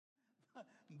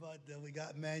But we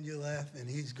got Manuel F., and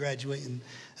he's graduating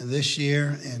this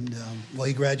year. And,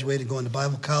 he graduated going to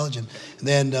Bible college. And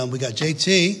then we got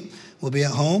JT, will be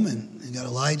at home. And you got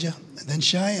Elijah, and then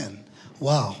Cheyenne.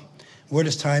 Wow. Where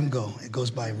does time go? It goes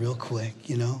by real quick,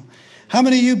 you know. How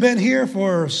many of you been here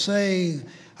for, say,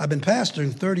 I've been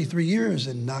pastoring 33 years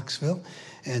in Knoxville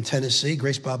and Tennessee,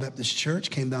 Grace Bible Baptist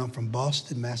Church, came down from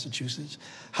Boston, Massachusetts.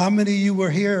 How many of you were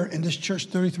here in this church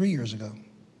 33 years ago?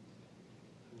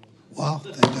 Wow,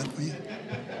 thank God for you.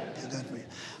 Thank God for you.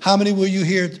 How many were you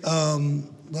here,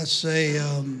 let's say,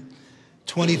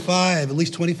 25, at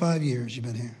least 25 years you've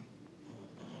been here?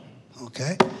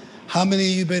 Okay. How many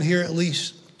of you been here at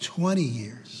least 20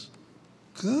 years?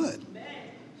 Good.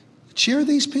 Cheer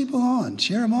these people on.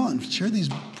 Cheer them on. Cheer these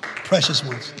precious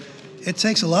ones. It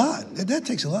takes a lot. That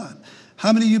takes a lot.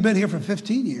 How many of you been here for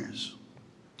 15 years?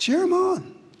 Cheer them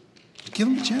on. Give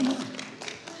them a cheer on.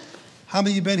 How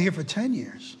many of you been here for 10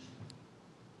 years?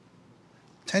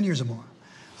 10 years or more.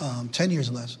 10 years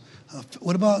or less.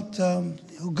 What about,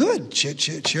 good.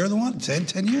 Cheer the one.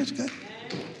 10 years, good.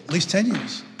 At least 10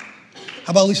 years.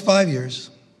 How about at least 5 years?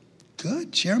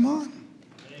 Good. Cheer them on.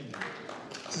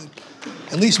 Good.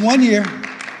 At least 1 year.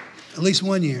 At least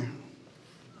 1 year.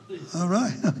 All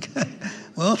right. Okay.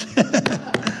 Well,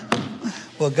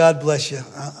 well, God bless you.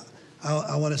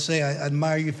 I want to say I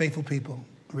admire you faithful people,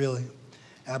 really.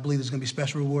 I believe there's going to be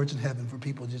special rewards in heaven for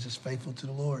people just faithful to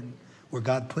the Lord and where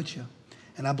God put you.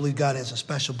 And I believe God has a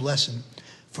special blessing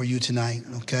for you tonight,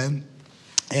 okay?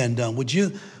 And would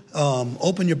you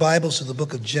open your Bibles to the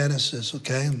book of Genesis,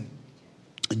 okay?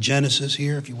 Genesis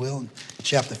here, if you will,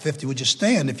 chapter 50. Would you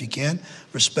stand, if you can,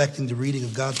 respecting the reading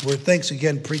of God's word. Thanks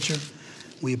again, preacher.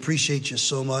 We appreciate you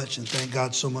so much and thank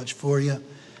God so much for you.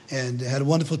 And had a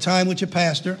wonderful time with your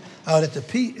pastor out at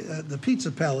the Pizza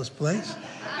Palace place.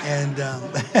 And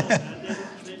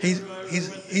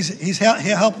he's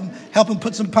helping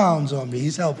put some pounds on me.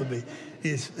 He's helping me.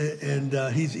 He's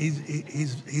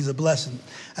a blessing.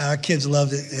 Our kids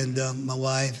loved it, and my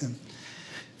wife and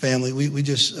family. We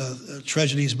just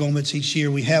treasure these moments each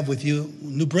year we have with you.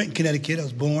 New Britain, Connecticut. I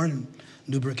was born in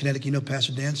New Britain, Connecticut. You know,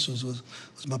 Pastor Dan Sousa was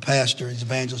my pastor. He's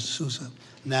Evangelist Sousa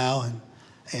now,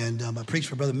 and I preached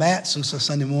for Brother Matt Sousa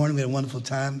Sunday morning. We had a wonderful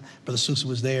time. Brother Sousa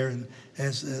was there, and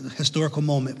it's a historical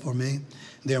moment for me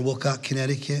there in Wolcott,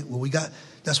 Connecticut.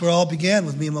 That's where it all began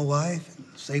with me and my wife.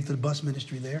 Saved to the bus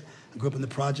ministry there. I grew up in the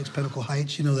projects, Pinnacle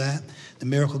Heights. You know that. The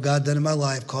miracle God done in my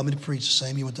life called me to preach the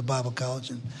same year went to Bible college,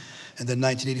 and then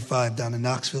 1985 down in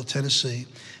Knoxville, Tennessee.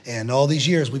 And all these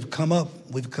years we've come up.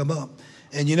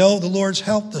 And you know, the Lord's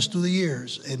helped us through the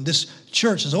years. And this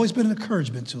church has always been an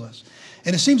encouragement to us.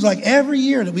 And it seems like every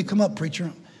year that we come up,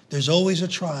 preacher, there's always a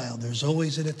trial. There's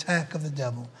always an attack of the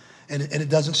devil. And it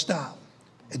doesn't stop.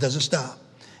 It doesn't stop.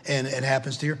 And it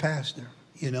happens to your pastor,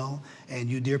 you know. And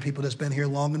you dear people that's been here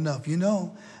long enough, you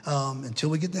know, until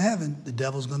we get to heaven, the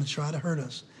devil's going to try to hurt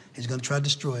us. He's going to try to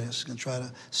destroy us. He's going to try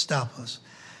to stop us.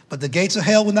 But the gates of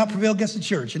hell will not prevail against the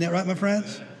church. Isn't that right, my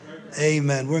friends?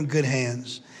 Amen. We're in good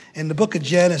hands. In the book of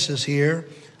Genesis here,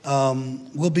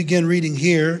 we'll begin reading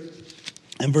here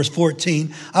in verse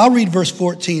 14. I'll read verse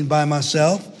 14 by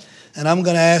myself, and I'm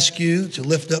going to ask you to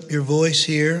lift up your voice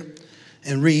here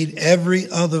and read every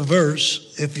other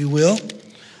verse, if you will,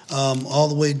 all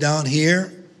the way down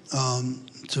here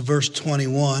to verse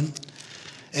 21.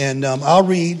 And I'll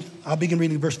begin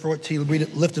reading verse 14,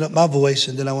 lifting up my voice,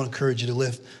 and then I want to encourage you to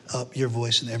lift up your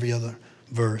voice in every other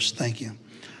verse. Thank you.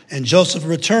 And Joseph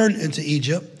returned into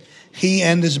Egypt, he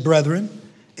and his brethren,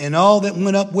 and all that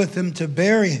went up with him to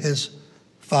bury his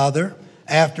father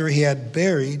after he had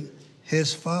buried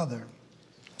his father.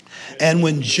 And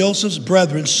when Joseph's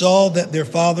brethren saw that their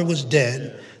father was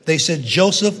dead, they said,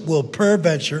 Joseph will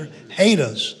peradventure hate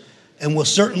us and will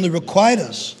certainly requite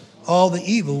us all the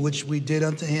evil which we did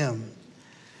unto him.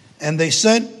 And they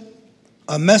sent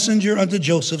a messenger unto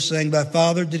Joseph, saying, Thy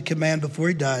father did command before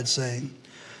he died, saying,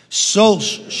 So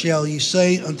shall ye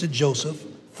say unto Joseph,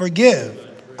 Forgive,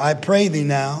 I pray thee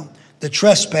now, the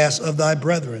trespass of thy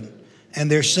brethren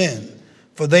and their sin,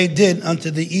 for they did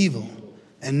unto thee evil.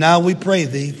 And now we pray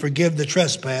thee, forgive the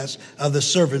trespass of the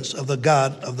servants of the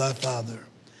God of thy father.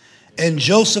 And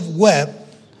Joseph wept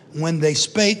when they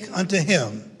spake unto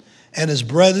him. And his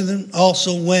brethren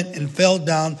also went and fell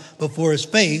down before his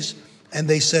face. And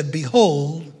they said,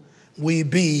 Behold, we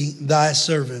be thy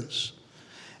servants.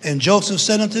 And Joseph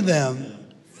said unto them,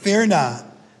 Fear not,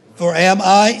 for am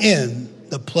I in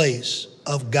the place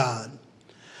of God?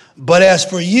 But as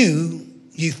for you,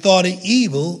 ye thought it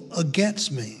evil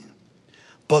against me.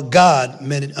 But God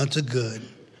meant it unto good,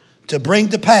 to bring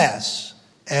to pass,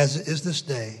 as it is this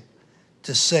day,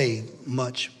 to save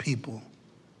much people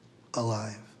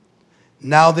alive.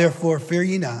 Now therefore fear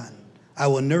ye not, I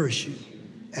will nourish you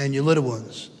and your little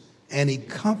ones. And he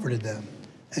comforted them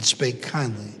and spake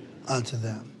kindly unto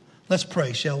them. Let's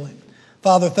pray, shall we?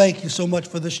 Father, thank you so much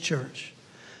for this church.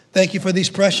 Thank you for these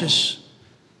precious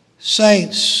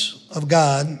saints of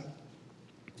God.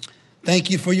 Thank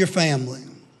you for your family.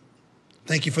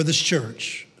 Thank you for this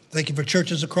church. Thank you for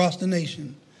churches across the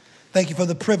nation. Thank you for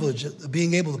the privilege of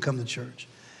being able to come to church.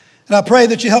 And I pray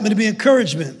that you help me to be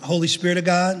encouragement, Holy Spirit of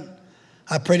God.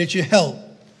 I pray that you help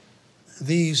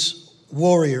these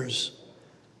warriors.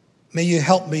 May you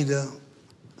help me to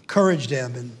encourage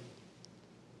them, and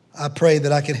I pray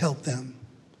that I can help them.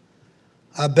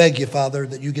 I beg you, Father,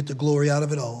 that you get the glory out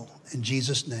of it all. In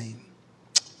Jesus' name,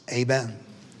 amen.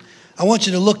 I want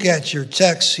you to look at your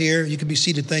text here. You can be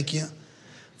seated, thank you.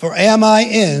 For am I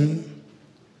in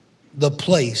the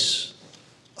place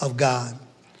of God?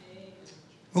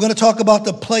 We're going to talk about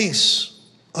the place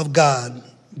of God,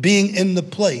 being in the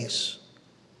place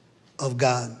of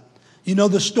God. You know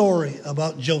the story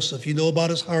about Joseph. You know about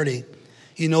his heartache.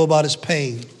 You know about his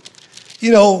pain.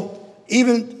 You know,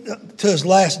 even to his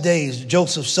last days,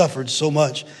 Joseph suffered so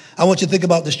much. I want you to think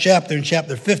about this chapter in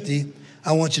chapter 50.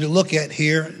 I want you to look at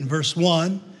here in verse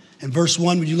 1. In verse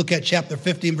 1, when you look at chapter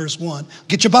 50 and verse 1,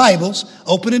 get your Bibles,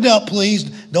 open it up, please.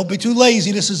 Don't be too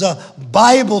lazy. This is a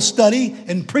Bible study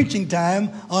and preaching time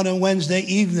on a Wednesday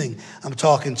evening. I'm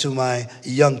talking to my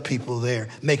young people there,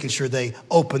 making sure they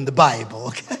open the Bible,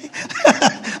 okay?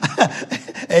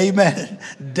 Amen.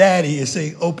 Daddy is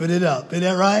saying, open it up. Isn't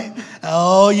that right?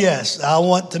 Oh, yes. I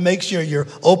want to make sure you're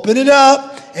open it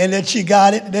up and that you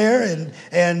got it there.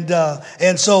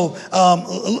 And so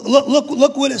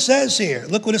look what it says here.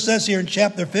 Look what it says here in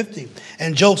chapter 50.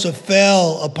 And Joseph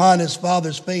fell upon his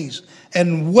father's face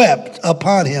and wept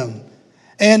upon him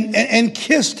and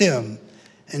kissed him.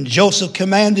 And Joseph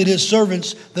commanded his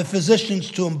servants, the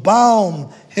physicians, to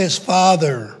embalm his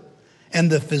father. And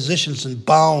the physicians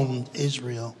embalmed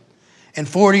Israel. And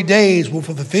 40 days were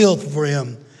fulfilled for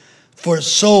him. For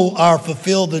so are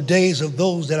fulfilled the days of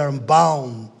those that are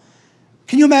embalmed.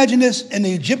 Can you imagine this? And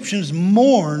the Egyptians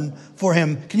mourned for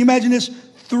him. Can you imagine this?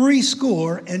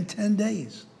 70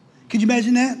 days. Can you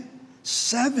imagine that?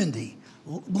 70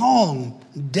 long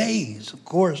days. Of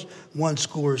course, one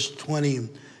scores 20,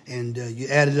 and you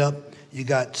add it up. You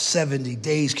got 70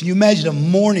 days. Can you imagine of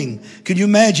mourning? Can you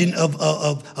imagine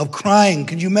of crying?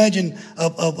 Can you imagine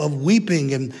of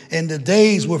weeping? And the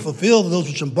days were fulfilled. Those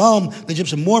which embalmed the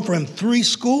Egyptians mourned for him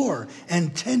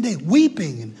 10 days,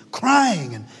 weeping and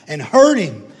crying and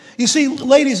hurting. You see,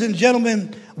 ladies and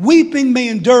gentlemen, weeping may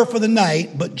endure for the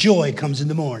night, but joy comes in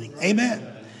the morning. Amen.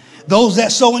 Those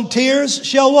that sow in tears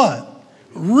shall what?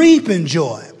 Reap in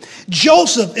joy.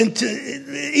 Joseph,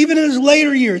 even in his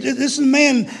later years, this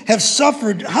man have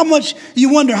suffered. How much,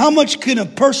 you wonder, how much can a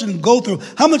person go through?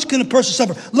 How much can a person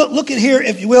suffer? Look at here,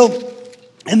 if you will,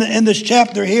 in this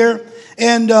chapter here.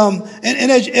 And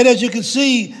as you can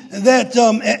see, that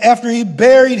after he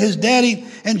buried his daddy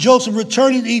and Joseph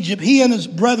returned to Egypt, he and his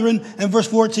brethren, in verse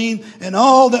 14, and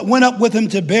all that went up with him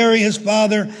to bury his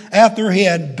father after he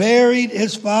had buried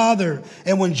his father.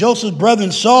 And when Joseph's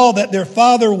brethren saw that their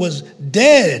father was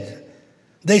dead,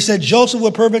 they said, Joseph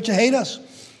will peradventure hate us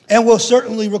and will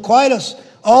certainly requite us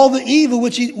all the evil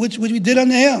which we did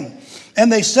unto him.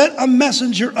 And they sent a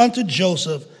messenger unto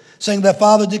Joseph, saying, that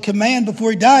father did command before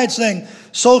he died, saying,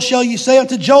 so shall you say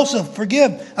unto Joseph,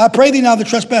 forgive, I pray thee now, the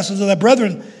trespasses of thy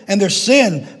brethren and their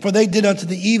sin, for they did unto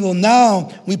thee evil.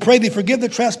 Now we pray thee, forgive the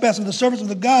trespass of the servants of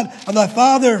the God of thy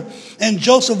father. And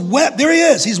Joseph wept. There he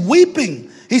is. He's weeping.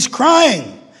 He's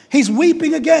crying. He's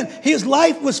weeping again. His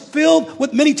life was filled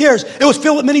with many tears. It was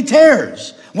filled with many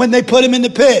tears when they put him in the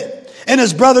pit. And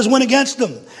his brothers went against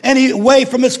him. And he away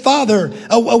from his father,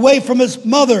 away from his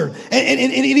mother.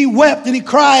 And he wept and he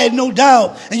cried, no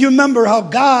doubt. And you remember how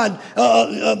God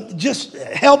just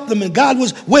helped them and God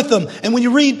was with them. And when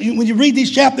you read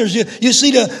these chapters, you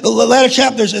see the latter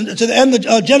chapters and to the end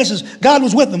of Genesis, God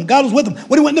was with them. God was with them.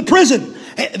 When he went into prison,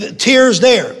 tears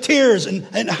there, tears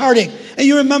and heartache. And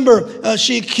you remember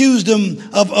she accused him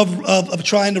of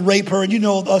trying to rape her. And you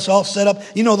know us all set up.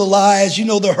 You know the lies. You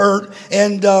know the hurt.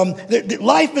 And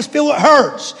life is filled with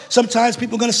hurts. Sometimes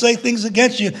people are going to say things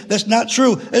against you that's not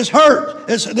true. It's hurt.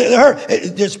 They're hurt.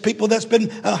 There's people that's been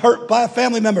hurt by a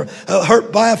family member,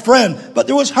 hurt by a friend. But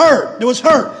there was hurt. There was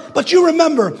hurt. But you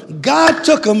remember, God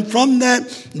took him from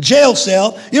that jail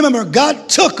cell. You remember, God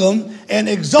took him and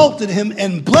exalted him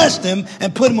and blessed him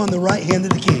and put him on the right hand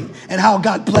of the king. And how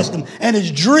God blessed him. And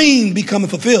his dream becoming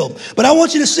fulfilled. But I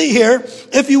want you to see here,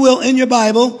 if you will, in your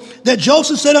Bible, that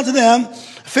Joseph said unto them,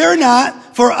 fear not,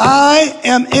 For I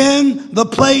am in the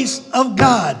place of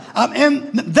God.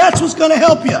 That's what's going to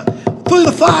help you. Through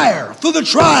the fire, through the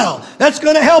trial. That's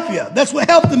going to help you. That's what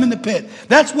helped them in the pit.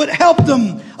 That's what helped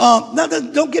them.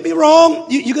 Don't get me wrong.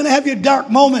 You're going to have your dark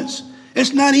moments.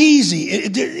 It's not easy.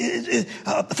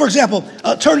 For example,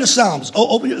 turn to Psalms.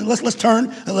 Let's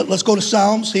turn. Let's go to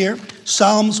Psalms here.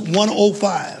 Psalms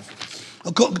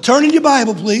 105. Turn in your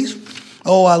Bible, please.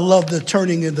 Oh, I love the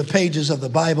turning in the pages of the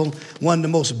Bible. One of the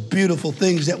most beautiful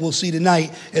things that we'll see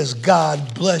tonight is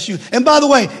God bless you. And by the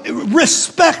way,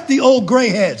 respect the old gray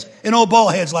heads and old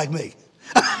bald heads like me.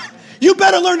 You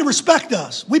better learn to respect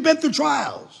us. We've been through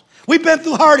trials. We've been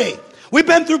through heartache. We've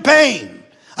been through pain.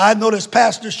 I noticed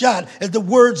Pastor Shot as the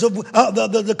words of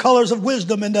the colors of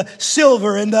wisdom and the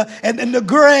silver and the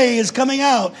gray is coming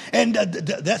out. And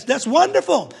that's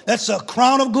wonderful. That's a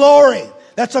crown of glory.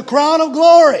 That's a crown of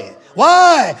glory.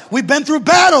 Why? We've been through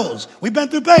battles. We've been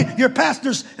through pain. Your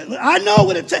pastors, I know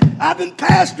what it takes. I've been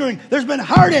pastoring. There's been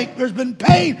heartache. There's been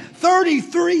pain.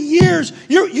 33 years.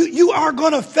 You are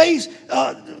going to face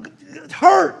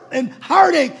hurt and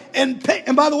heartache and pain.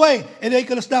 And by the way, it ain't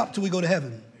going to stop till we go to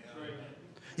heaven.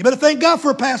 You better thank God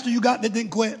for a pastor you got that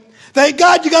didn't quit. Thank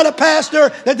God you got a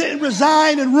pastor that didn't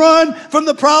resign and run from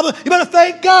the problem. You better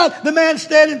thank God the man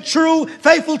standing true,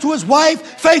 faithful to his wife,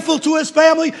 faithful to his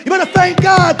family. You better thank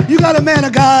God you got a man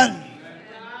of God.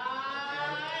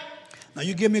 Now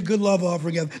you give me a good love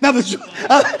offering. Now this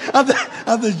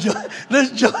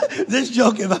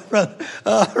joking, my brother.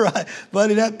 All right,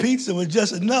 buddy, that pizza was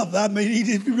just enough. I mean,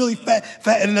 he really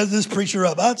fattening this preacher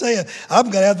up. I'll tell you, I'm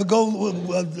gonna have to go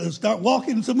start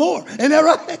walking some more. Ain't that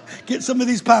right? Get some of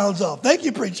these pounds off. Thank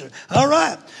you, preacher. All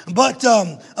right, but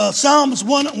Psalms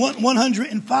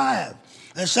 105.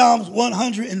 Psalms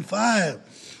 105,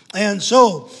 and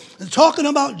so talking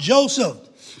about Joseph.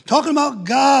 Talking about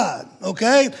God,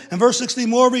 okay? In verse 16,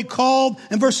 Moreover called,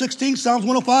 in verse 16, Psalms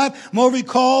 105, Moreover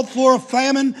called for a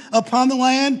famine upon the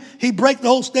land. He brake the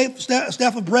whole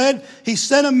staff of bread. He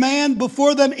sent a man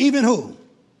before them, even who?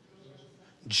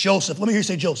 Joseph. Let me hear you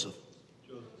say Joseph.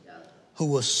 Who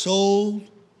was sold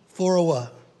for a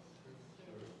what?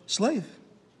 Slave.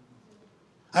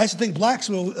 I used to think blacks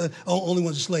were only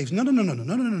ones slaves. No.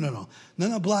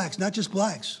 No, blacks, not just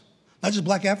blacks. Not just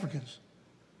black Africans.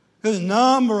 There's a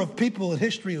number of people in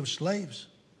history of slaves.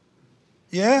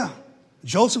 Yeah,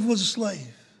 Joseph was a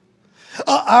slave.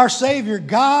 Our Savior,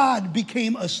 God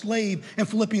became a slave in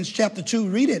Philippians chapter 2.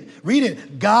 Read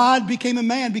it. God became a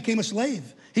man, became a slave.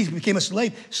 He became a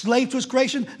slave to his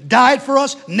creation, died for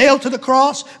us, nailed to the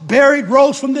cross, buried,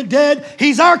 rose from the dead.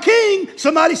 He's our king.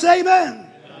 Somebody say amen.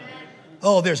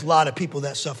 Oh, there's a lot of people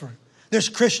that suffer. There's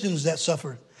Christians that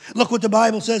suffer. Look what the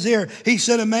Bible says here. He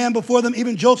sent a man before them,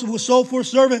 even Joseph was sold for a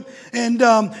servant, and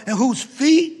whose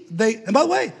feet and by the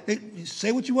way,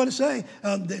 say what you want to say.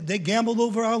 They gambled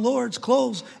over our Lord's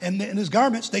clothes and his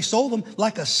garments. They sold them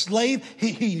like a slave.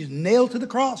 He nailed to the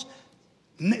cross.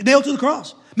 Nailed to the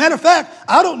cross. Matter of fact,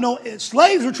 I don't know,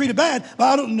 slaves were treated bad, but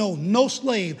I don't know no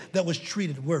slave that was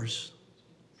treated worse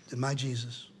than my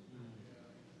Jesus.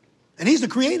 And he's the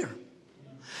creator.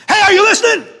 Hey, are you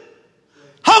listening?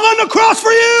 Hung on the cross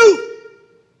for you,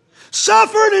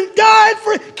 suffered and died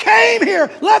for, came here,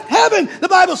 left heaven. The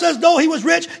Bible says, though he was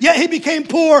rich, yet he became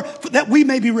poor that we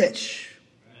may be rich.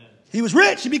 He was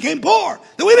rich, he became poor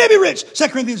that we may be rich. 2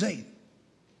 Corinthians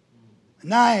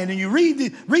 8:9, and you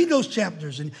read those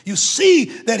chapters and you see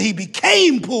that he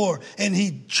became poor and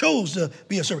he chose to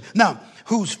be a servant. Now,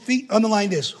 whose feet, underline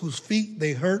this, whose feet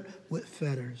they hurt with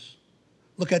fetters.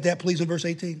 Look at that, please, in verse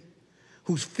 18.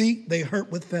 Whose feet they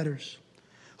hurt with fetters.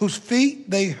 Whose feet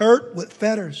they hurt with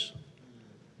fetters.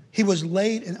 He was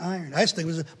laid in iron. I just think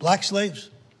it was black slaves.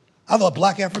 I thought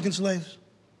black African slaves.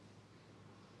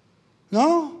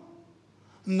 No,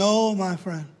 my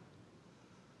friend.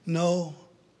 No.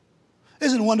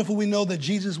 Isn't it wonderful we know that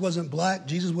Jesus wasn't black,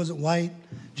 Jesus wasn't white,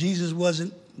 Jesus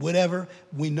wasn't whatever.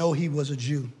 We know he was a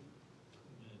Jew.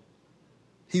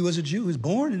 He was a Jew. He was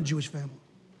born in a Jewish family.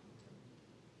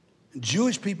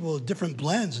 Jewish people are different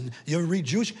blends. And you ever read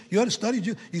Jewish? You ought to study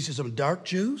Jews. You see some dark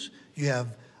Jews. You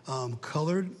have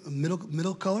colored,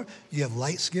 middle color. You have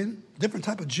light skin. Different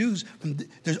type of Jews.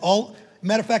 There's all.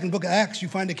 Matter of fact, in the book of Acts, you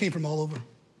find they came from all over.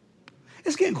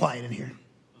 It's getting quiet in here.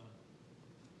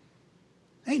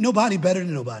 Ain't nobody better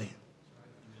than nobody.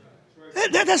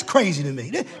 That's crazy to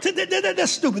me.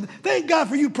 That's stupid. Thank God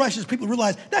for you precious people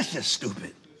realize that's just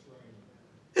stupid.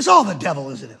 It's all the devil,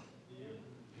 isn't it?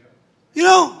 You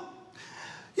know,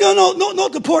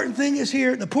 the important thing is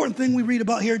here. The important thing we read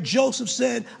about here, Joseph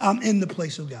said, I'm in the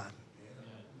place of God.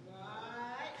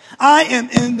 I am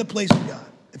in the place of God.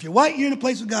 If you're white, you're in the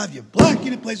place of God. If you're black,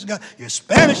 you're in the place of God. You're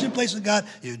Spanish in the place of God.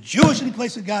 You're Jewish in the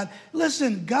place of God.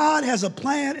 Listen, God has a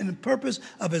plan and a purpose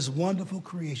of his wonderful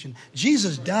creation.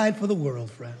 Jesus died for the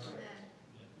world, friends.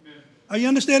 Are you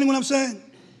understanding what I'm saying?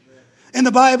 And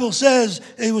the Bible says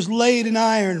it was laid in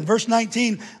iron. Verse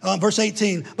 18.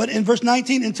 But in verse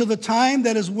 19, until the time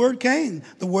that his word came,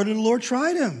 the word of the Lord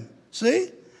tried him. See?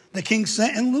 The king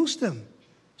sent and loosed him.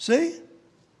 See?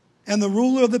 And the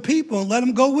ruler of the people and let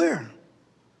him go where?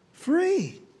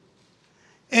 Free.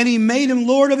 And he made him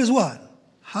Lord of his what?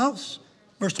 House.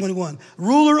 Verse 21.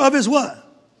 Ruler of his what?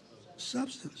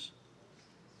 Substance.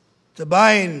 To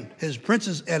bind his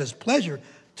princes at his pleasure,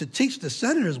 to teach the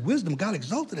senators wisdom, God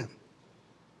exalted him.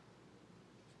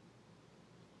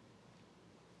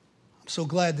 I'm so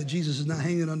glad that Jesus is not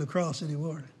hanging on the cross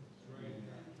anymore.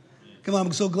 Come on,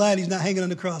 I'm so glad he's not hanging on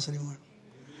the cross anymore.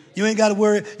 You ain't got to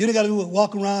worry. You ain't got to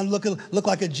walk around look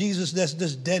like a Jesus that's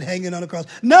just dead hanging on the cross.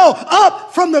 No,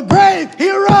 up from the grave, he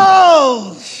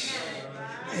rose.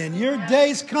 And your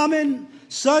day's coming.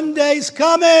 Sunday's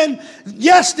coming.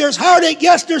 Yes, there's heartache.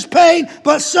 Yes, there's pain.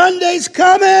 But Sunday's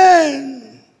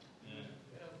coming.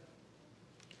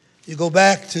 You go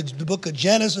back to the book of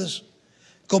Genesis.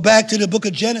 Go back to the book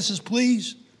of Genesis,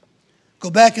 please. Go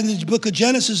back in the book of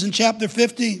Genesis in chapter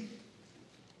 50.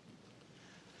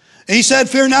 And he said,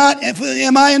 fear not,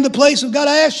 am I in the place of God?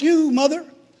 I ask you, mother,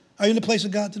 are you in the place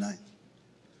of God tonight?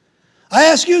 I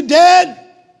ask you, dad,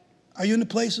 are you in the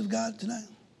place of God tonight?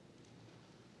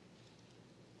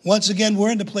 Once again, we're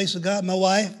in the place of God. My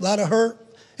wife, a lot of her.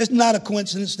 It's not a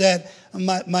coincidence that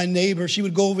my neighbor, she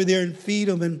would go over there and feed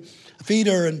her and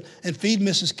feed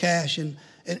Mrs. Cash.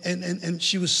 And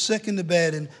she was sick in the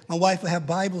bed. And my wife would have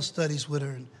Bible studies with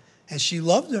her. And she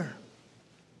loved her.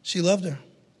 She loved her.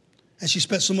 And she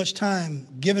spent so much time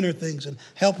giving her things and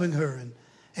helping her.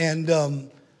 And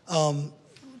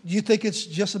you think it's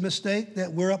just a mistake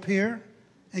that we're up here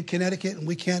in Connecticut and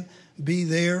we can't be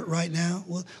there right now?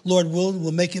 Well, Lord willing,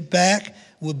 we'll make it back.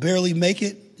 We'll barely make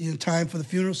it in time for the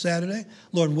funeral Saturday,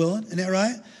 Lord willing. Isn't that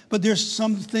right? But there's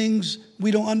some things we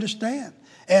don't understand.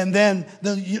 And then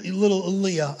the little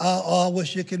Aaliyah. I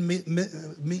wish you could meet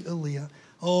Aaliyah.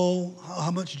 Oh,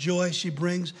 how much joy she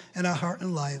brings in our heart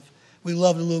and life. We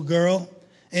love the little girl.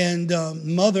 And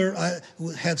mother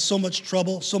had so much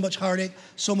trouble, so much heartache,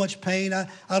 so much pain. I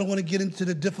don't want to get into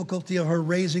the difficulty of her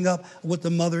raising up what the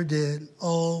mother did.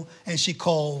 Oh, and she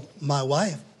called my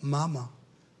wife Mama.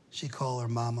 She called her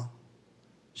Mama.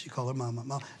 She called her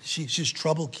Mama. She's a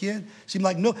troubled kid. Seemed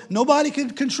like nobody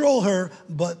could control her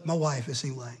but my wife, it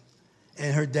seemed like.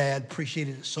 And her dad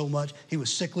appreciated it so much. He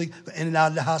was sickly, in and out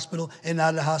of the hospital,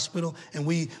 And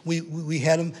we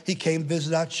had him. He came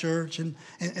visit our church. And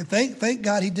thank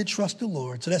God he did trust the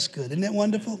Lord. So that's good. Isn't that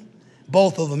wonderful?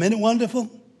 Both of them. Isn't it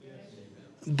wonderful?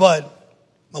 But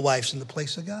my wife's in the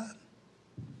place of God.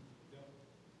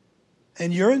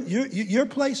 And your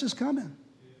place is coming.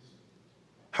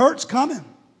 Hurt's coming.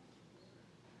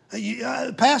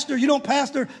 Pastor, you don't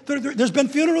pastor. There's been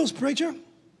funerals, preacher.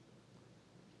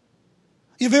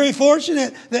 You're very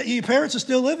fortunate that your parents are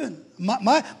still living.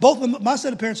 Both of my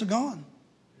set of parents are gone.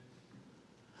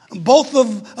 Both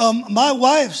of my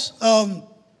wife's a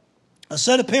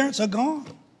set of parents are gone.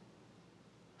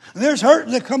 There's hurt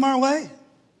that come our way.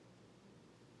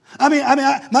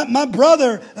 My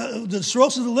brother, the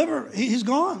cirrhosis of the liver, he's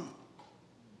gone.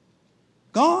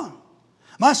 Gone.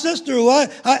 My sister, who I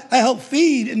helped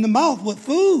feed in the mouth with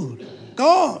food,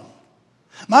 gone.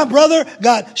 My brother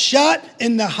got shot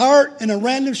in the heart in a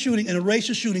random shooting, in a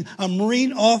racial shooting, a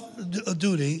Marine off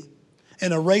duty,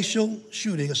 in a racial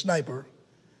shooting, a sniper,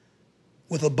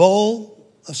 with a bowl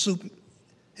of soup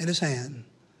in his hand,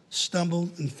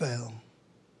 stumbled and fell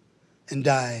and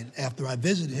died after I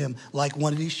visited him like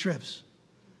one of these trips.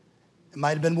 It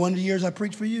might have been one of the years I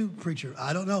preached for you, preacher.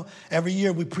 I don't know. Every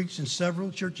year we preached in several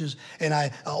churches, and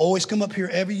I always come up here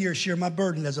every year, share my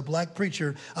burden as a black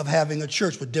preacher of having a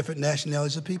church with different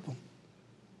nationalities of people.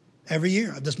 Every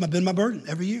year. That's been my burden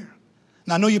every year.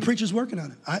 And I know your preacher's working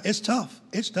on it. It's tough.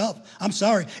 It's tough. I'm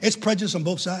sorry. It's prejudice on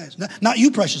both sides. Not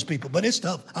you precious people, but it's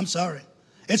tough. I'm sorry.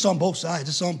 It's on both sides.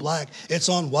 It's on black. It's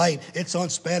on white. It's on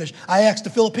Spanish. I asked the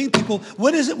Philippine people,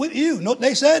 what is it with you? No,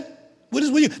 they said, what is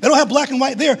with you? They don't have black and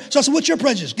white there. So I said, what's your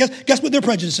prejudice? Guess what their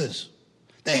prejudice is?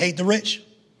 They hate the rich.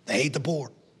 They hate the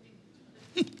poor.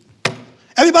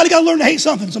 Everybody got to learn to hate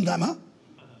something sometime, huh?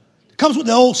 It comes with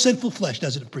the old sinful flesh,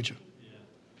 doesn't it, preacher?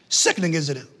 Sickening,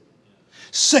 isn't it?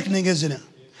 Sickening, isn't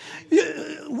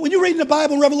it? When you read in the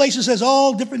Bible, Revelation says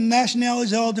all different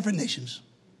nationalities, all different nations.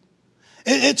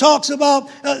 It talks about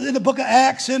in the book of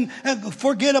Acts and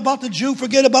forget about the Jew,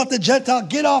 forget about the Gentile.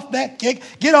 Get off that kick.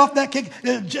 Get off that kick.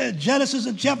 Genesis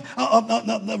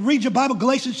and read your Bible,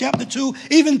 Galatians chapter 2.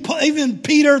 Even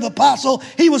Peter, the apostle,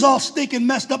 he was all stinking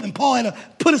messed up, and Paul had to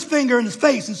put his finger in his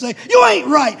face and say, you ain't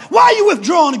right. Why are you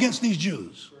withdrawing against these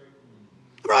Jews?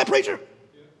 Right, preacher?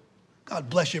 God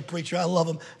bless you, preacher. I love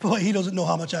him. Boy, he doesn't know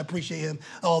how much I appreciate him.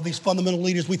 All these fundamental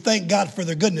leaders, we thank God for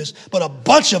their goodness, but a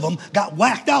bunch of them got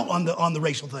whacked out on the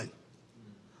racial thing.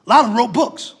 A lot of them wrote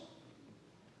books,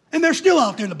 and they're still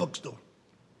out there in the bookstore.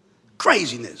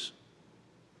 Craziness.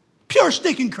 Pure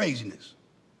stinking craziness.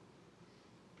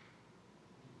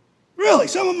 Really,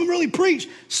 some of them really preach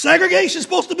segregation's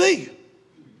supposed to be.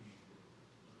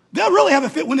 They'll really have a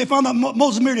fit when they found out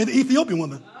Moses married the Ethiopian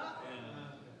woman.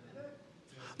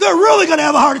 They're really going to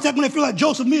have a heart attack when they feel like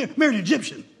Joseph married an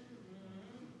Egyptian.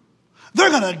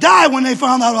 They're going to die when they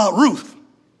find out about Ruth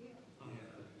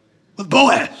with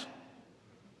Boaz.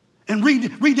 And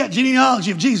read that genealogy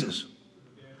of Jesus.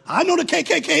 I know the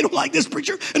KKK don't like this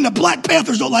preacher, and the Black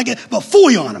Panthers don't like it, but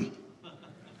fool you on them.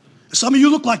 Some of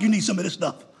you look like you need some of this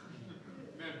stuff.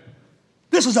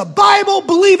 This is a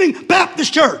Bible-believing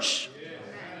Baptist church.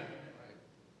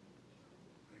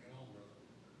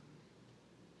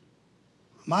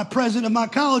 My president of my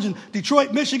college in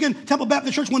Detroit, Michigan, Temple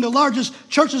Baptist Church, one of the largest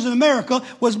churches in America,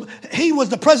 he was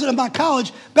the president of my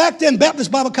college. Back then,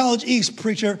 Baptist Bible College East,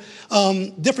 preacher,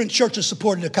 different churches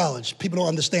supported the college. People don't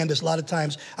understand this a lot of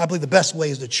times. I believe the best way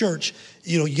is the church.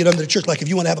 You get under the church. Like if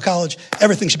you want to have a college,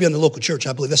 everything should be under the local church.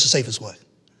 I believe that's the safest way.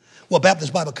 Well,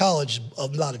 Baptist Bible College, a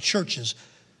lot of churches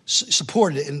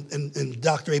supported it, and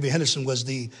Dr. A.B. Henderson was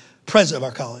the president of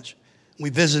our college. We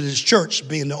visited his church,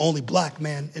 being the only black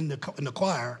man in the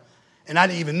choir, and I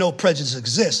didn't even know prejudice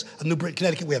exists. In New Britain,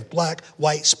 Connecticut, we have black,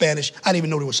 white, Spanish. I didn't even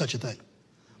know there was such a thing.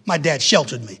 My dad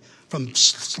sheltered me from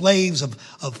slaves, of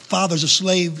fathers of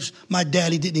slaves. My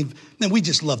daddy didn't even, man, we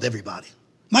just loved everybody.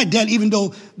 My dad, even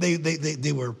though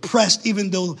they were oppressed,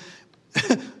 even though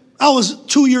I was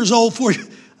 2 years old, 4 years,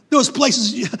 there was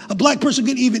places a black person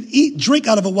couldn't even drink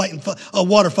out of a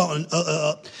water fountain.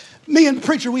 Me and the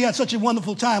preacher, we had such a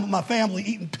wonderful time with my family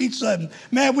eating pizza. And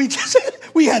man,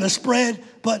 we had a spread.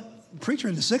 But preacher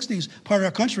in the 60s, part of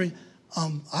our country,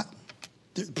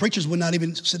 the preachers would not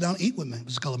even sit down and eat with me. It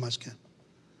was the color of my skin.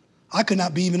 I could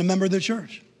not be even a member of their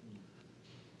church.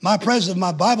 My president of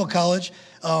my Bible college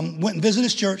went and visited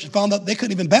his church and found out they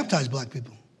couldn't even baptize black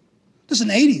people. This is in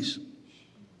the 80s.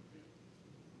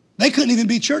 They couldn't even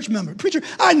be church members. Preacher,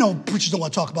 I know preachers don't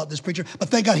want to talk about this, preacher, but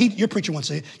thank God your preacher wants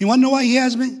to say it. You want to know why he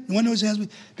has me? You want to know why he has me?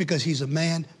 Because he's a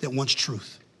man that wants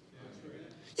truth.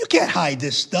 You can't hide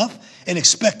this stuff and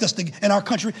expect us to, in our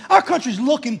country's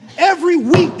looking every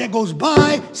week that goes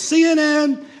by,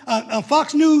 CNN,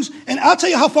 Fox News, and I'll tell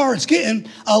you how far it's getting.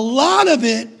 A lot of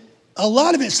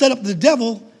it set up the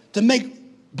devil to make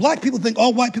black people think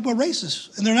all white people are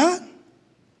racist, and they're not.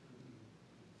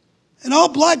 And all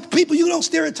black people, you don't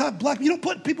stereotype black people. You don't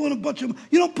put people in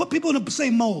you don't put people in the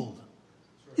same mold.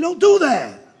 You don't do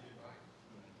that.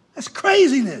 That's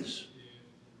craziness.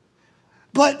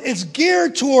 But it's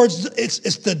geared towards, it's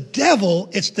the devil.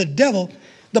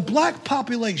 The black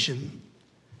population,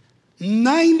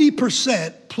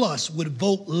 90% plus would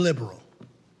vote liberal. You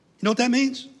know what that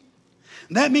means?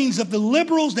 That means that the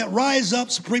liberals that rise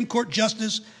up, Supreme Court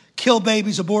justice, kill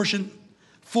babies, abortion,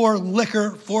 for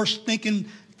liquor, for stinking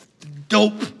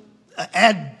dope,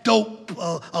 add dope,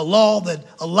 a law that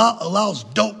allows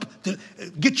dope to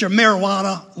get your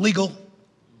marijuana legal.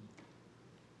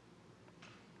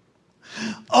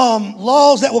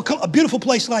 Laws that will come, a beautiful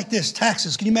place like this,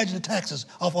 taxes. Can you imagine the taxes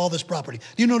off all this property?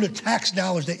 Do you know the tax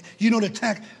dollars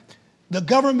the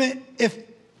government, if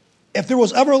there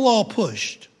was ever a law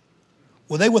pushed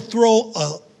where they would throw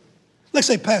let's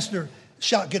say Pastor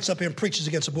Schott gets up here and preaches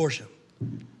against abortion.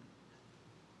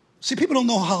 See, people don't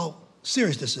know how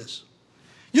serious this is.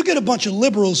 You get a bunch of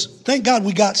liberals. Thank God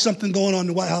we got something going on in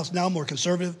the White House now, more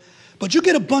conservative. But you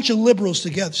get a bunch of liberals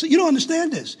together. So you don't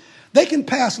understand this. They can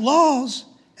pass laws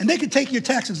and they can take your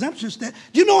tax exemptions. Do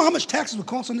you know how much taxes would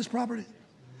cost on this property?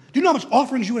 Do you know how much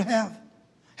offerings you would have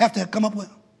to come up with?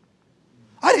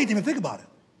 I didn't even think about it.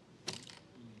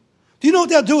 Do you know what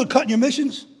they'll do with cutting your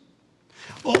missions?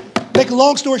 Well, make a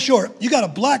long story short, you got a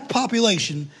black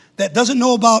population that doesn't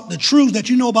know about the truths that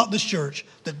you know about this church,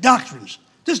 the doctrines.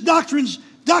 Just doctrines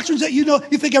that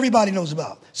you think everybody knows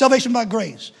about. Salvation by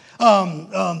grace,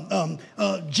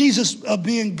 Jesus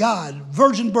being God,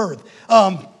 virgin birth.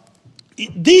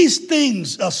 These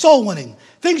things, soul winning,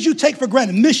 things you take for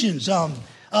granted, missions,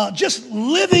 just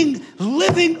living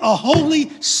a holy,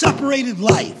 separated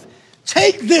life.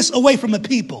 Take this away from the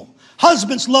people.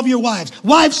 Husbands, love your wives.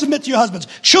 Wives, submit to your husbands.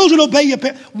 Children, obey your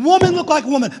parents. Women look like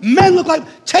women. Men look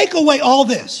like... Take away all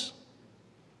this.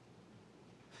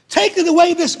 Take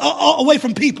away this away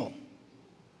from people.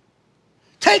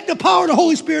 Take the power of the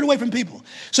Holy Spirit away from people.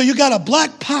 So you got a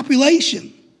black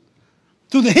population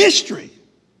through the history.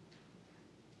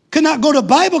 Could not go to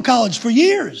Bible college for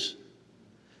years.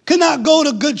 Could not go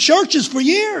to good churches for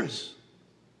years.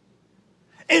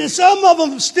 And some of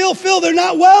them still feel they're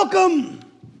not welcome.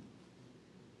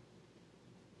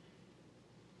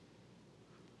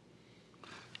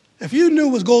 If you knew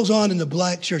what goes on in the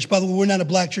black church, by the way, we're not a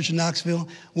black church in Knoxville.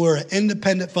 We're an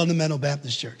independent fundamental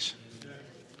Baptist church.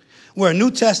 We're a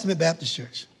New Testament Baptist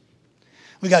church.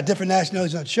 We got different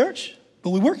nationalities in our church,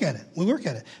 but we work at it. We work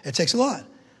at it. It takes a lot.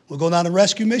 We'll go down a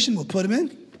rescue mission. We'll put them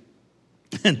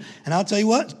in. And I'll tell you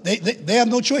what, they have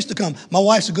no choice to come. My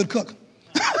wife's a good cook.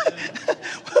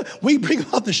 We bring them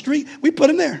off the street. We put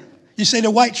them there. You say they're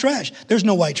white trash. There's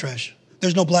no white trash.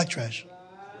 There's no black trash.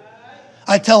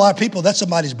 I tell our people, that's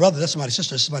somebody's brother, that's somebody's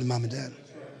sister, that's somebody's mom and dad.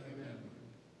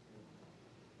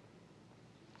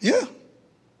 Yeah,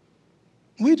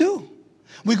 we do.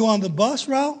 We go on the bus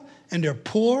route, and they're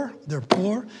poor. They're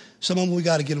poor. Some of them, we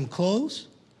got to get them clothes.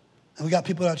 And we got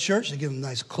people at church, they give them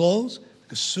nice clothes,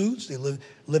 suits. They live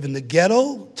in the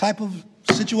ghetto type of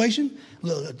situation,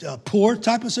 poor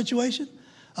type of situation.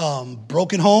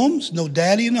 Broken homes, no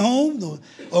daddy in the home,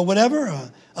 or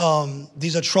whatever.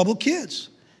 These are troubled kids.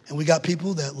 And we got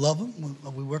people that love them.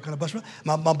 We work on a bus route.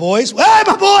 My boys, hey,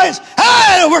 my boys,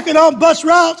 hey, they're working on bus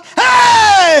routes.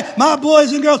 Hey, my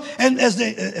boys and girls. And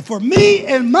for me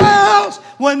and my house,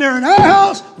 when they're in our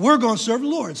house, we're going to serve the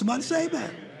Lord. Somebody say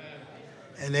amen.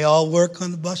 And they all work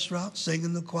on the bus route, sing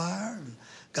in the choir. And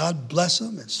God bless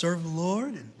them and serve the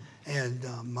Lord. And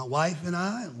my wife and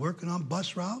I are working on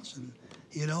bus routes. And,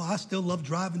 you know, I still love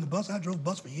driving the bus. I drove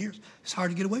bus for years. It's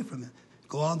hard to get away from it.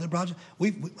 Go on the project.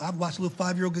 I've watched a little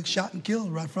 5-year-old get shot and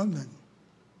killed right from me.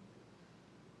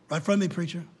 Right from me,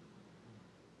 preacher.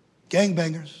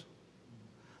 Gangbangers.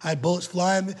 I had bullets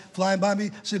flying by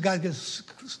me. See a guy get his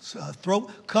throat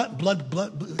cut, blood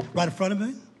right in front of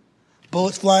me.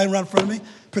 Bullets flying right in front of me.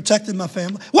 Protecting my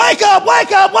family. Wake up,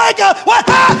 wake up, wake up. What?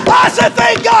 I said,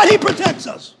 thank God he protects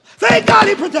us. Thank God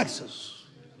he protects us.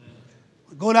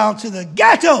 Go down to the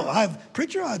ghetto.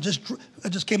 Preacher, I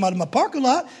just came out of my parking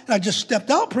lot, and I just stepped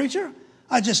out, preacher.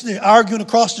 They're arguing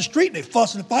across the street. They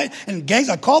fussing and fighting. And gangs,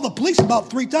 I called the police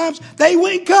about 3 times. They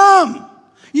wouldn't come.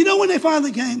 You know when they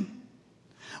finally came?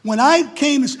 When I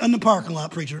came in the parking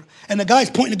lot, preacher, and the guy's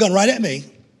pointing a gun right at me,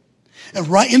 and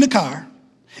right in the car.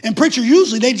 And preacher,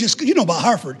 usually they just, you know about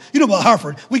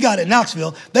Hartford. We got it in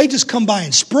Knoxville. They just come by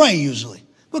and spray usually.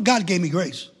 But God gave me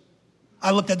grace.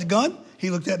 I looked at the gun. He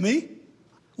looked at me.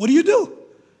 What do?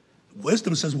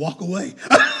 Wisdom says walk away.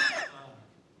 As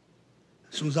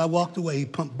soon as I walked away, he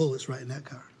pumped bullets right in that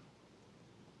car.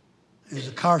 There's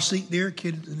a car seat there,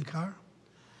 kid in the car.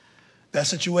 That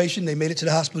situation, they made it to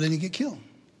the hospital, they didn't get killed.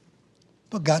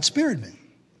 But God spared me.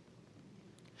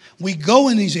 We go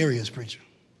in these areas, preacher.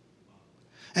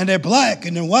 And they're black,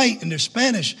 and they're white, and they're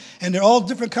Spanish, and they're all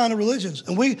different kind of religions.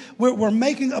 And we're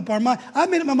making up our mind. I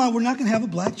made up my mind, we're not going to have a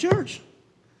black church.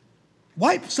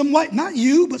 Some white, not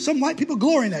you, but some white people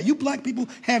glory in that. You black people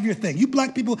have your thing. You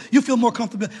black people, you feel more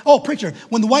comfortable. Oh, preacher,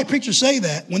 when the white preachers say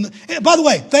that, by the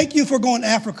way, thank you for going to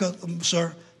Africa,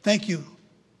 sir. Thank you.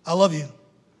 I love you.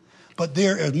 But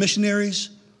there are missionaries,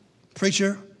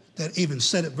 preacher, that even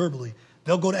said it verbally.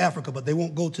 They'll go to Africa, but they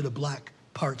won't go to the black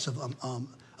parts of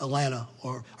Atlanta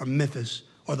or Memphis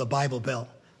or the Bible Belt.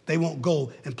 They won't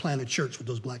go and plant a church with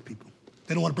those black people.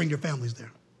 They don't want to bring their families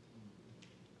there.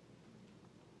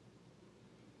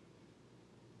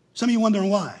 Some of you wondering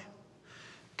why.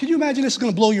 Can you imagine this is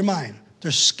going to blow your mind?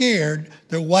 They're scared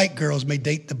their white girls may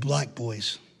date the black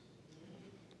boys.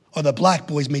 Or the black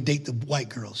boys may date the white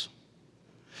girls.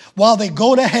 While they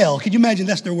go to hell, can you imagine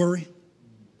that's their worry?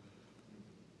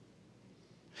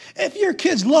 If your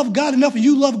kids love God enough and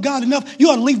you love God enough, you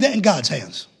ought to leave that in God's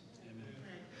hands.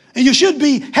 And you should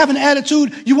be having an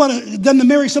attitude, you want them to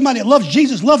marry somebody that loves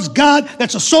Jesus, loves God,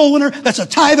 that's a soul winner, that's a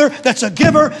tither, that's a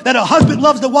giver, that a husband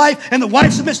loves the wife and the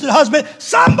wife submits to the husband.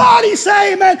 Somebody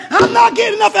say amen. I'm not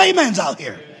getting enough amens out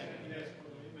here.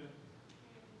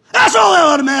 That's all that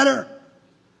ought to matter.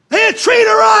 They treat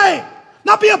her right,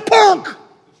 not be a punk.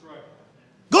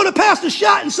 Go to Pastor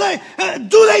Shot and say,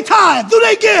 do they tithe? Do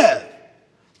they give?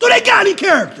 Do they got any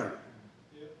character?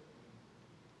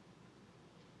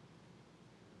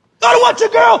 I don't want your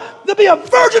girl to be a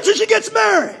virgin till she gets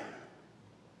married.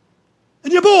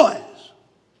 And your boys.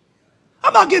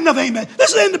 I'm not getting enough amen.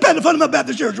 This is an independent fundamental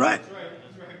Baptist church, right?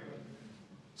 That's right.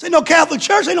 This ain't no Catholic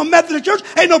church, ain't no Methodist church,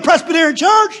 ain't no Presbyterian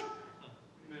church.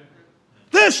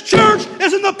 This church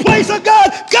is in the place of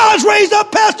God. God's raised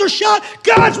up Pastor Schott.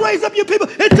 God's raised up you people.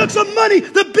 It took some money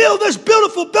to build this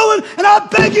beautiful building. And I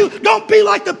beg you, don't be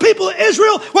like the people of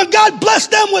Israel. When God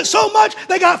blessed them with so much,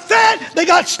 they got fat, they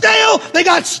got stale, they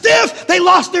got stiff, they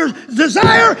lost their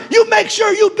desire. You make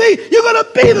sure you're going to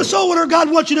be the soul winner God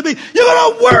wants you to be. You're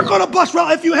going to work on a bus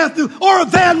route if you have to, or a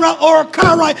van route, or a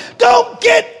car ride. Don't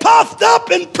get puffed up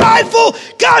and prideful.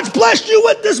 God's blessed you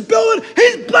with this building.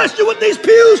 He's blessed you with these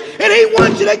pews, and He wants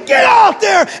you to get out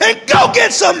there and go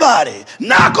get somebody.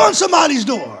 Knock on somebody's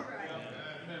door.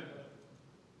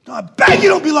 I beg you,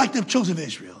 don't be like the children of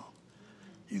Israel.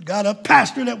 You got a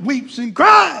pastor that weeps and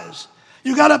cries.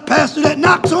 You got a pastor that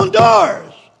knocks on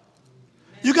doors.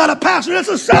 You got a pastor that's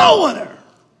a soul winner.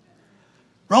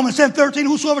 Romans 10:13,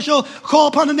 whosoever shall call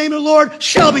upon the name of the Lord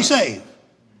shall be saved.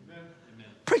 Amen.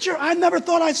 Preacher, I never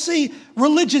thought I'd see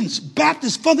religions,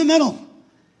 Baptist, fundamental.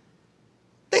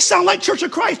 They sound like Church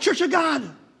of Christ, Church of God.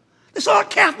 They sound like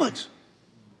Catholics.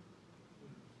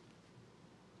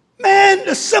 Man,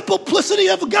 the simplicity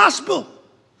of the gospel.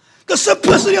 The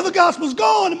simplicity of the gospel is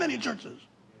gone in many churches.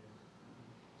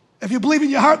 If you believe in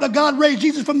your heart that God raised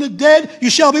Jesus from the dead, you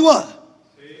shall be what?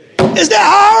 Is that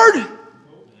hard?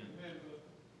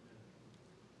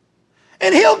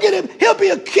 And he'll be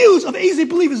accused of easy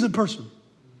believers in person.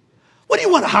 What do you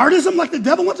want, hardism like the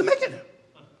devil wants to make it?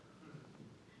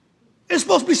 It's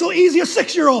supposed to be so easy, a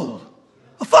 6-year-old,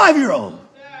 a 5-year-old.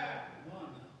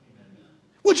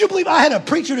 Would you believe I had a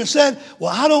preacher that said,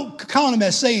 well, I don't count them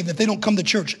as saved if they don't come to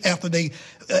church after they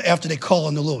call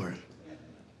on the Lord.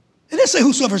 It didn't say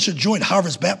whosoever should join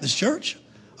Harvest Baptist Church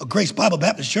or Grace Bible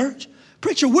Baptist Church.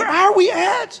 Preacher, where are we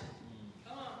at?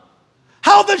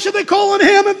 How then should they call on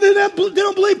Him if they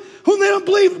don't believe whom they don't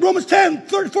believe? Romans 10,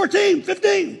 14,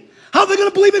 15. How are they going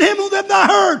to believe in Him whom they have not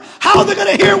heard? How are they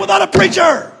going to hear without a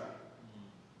preacher?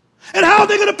 And how are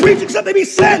they going to preach except they be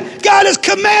sent? God has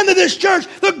commanded this church.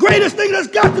 The greatest thing that's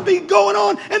got to be going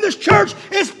on in this church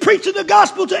is preaching the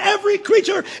gospel to every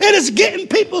creature. It is getting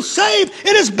people saved.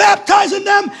 It is baptizing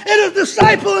them. It is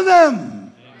discipling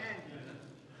them.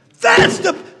 That's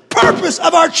the purpose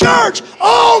of our church.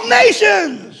 All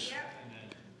nations.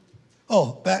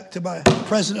 Oh, back to my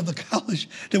president of the college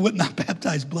that would not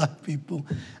baptize black people.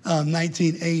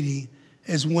 1980.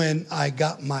 Is when I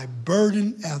got my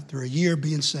burden after a year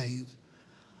being saved.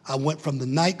 I went from the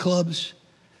nightclubs.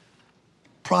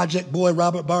 Project boy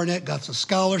Robert Barnett got a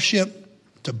scholarship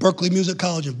to Berkeley Music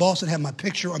College in Boston, had my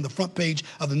picture on the front page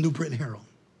of the New Britain Herald.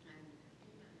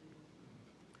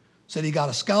 Said he got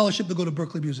a scholarship to go to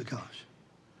Berkeley Music College.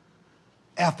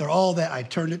 After all that, I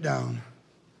turned it down,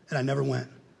 and I never went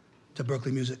to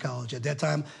Berkeley Music College. At that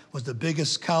time, was the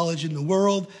biggest college in the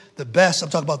world, the best. I'm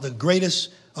talking about the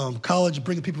greatest college,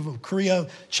 bringing people from Korea,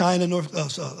 China,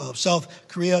 South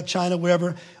Korea, China,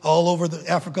 wherever, all over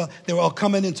Africa. They were all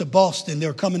coming into Boston. They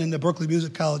were coming into Berkeley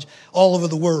Music College all over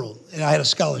the world. And I had a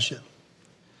scholarship.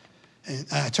 And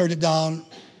I turned it down,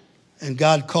 and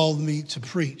God called me to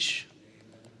preach.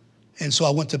 And so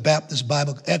I went to Baptist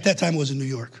Bible. At that time, it was in New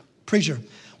York. Preacher,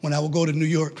 when I would go to New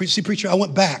York, preacher, I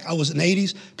went back. I was in the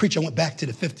 80s. Preacher, I went back to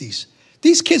the 50s.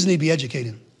 These kids need to be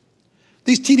educated.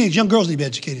 These teenage young girls need to be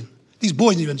educated. These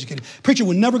boys need to be educated. Preacher,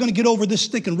 we're never going to get over this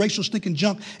stinking racial stinking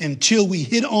junk until we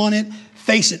hit on it,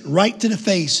 face it right to the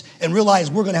face, and realize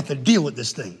we're going to have to deal with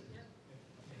this thing.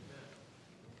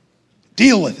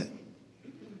 Deal with it.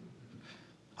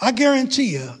 I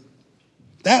guarantee you,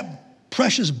 that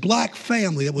precious black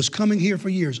family that was coming here for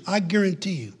years, I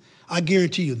guarantee you,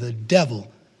 the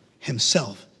devil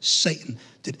himself, Satan,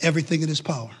 did everything in his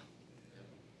power.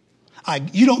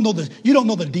 You don't know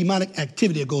the demonic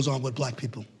activity that goes on with black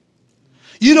people.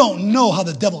 You don't know how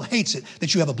the devil hates it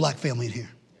that you have a black family in here.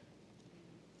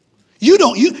 You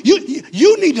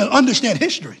need to understand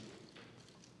history.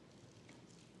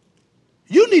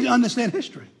 You need to understand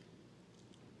history.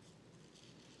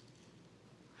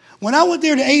 When I went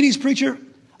there in the 80s, preacher,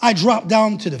 I dropped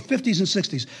down to the 50s and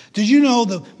 60s. Did you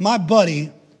know my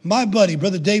buddy,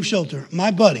 Brother Dave Schulter,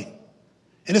 my buddy,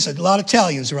 and there's a lot of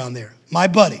Italians around there, my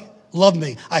buddy, loved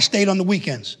me. I stayed on the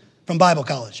weekends from Bible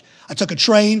college. I took a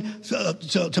train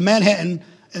to Manhattan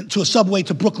and to a subway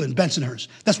to Brooklyn, Bensonhurst.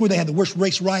 That's where they had the worst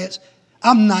race riots.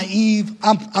 I'm naive.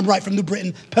 I'm right from New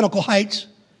Britain, Pinnacle Heights.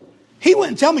 He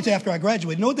wouldn't tell me till after I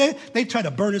graduated. You know what they tried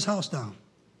to burn his house down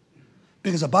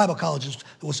because a Bible college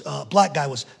a black guy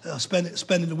was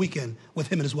spending the weekend with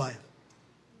him and his wife.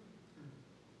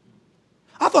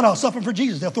 I thought I was suffering for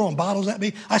Jesus. They're throwing bottles at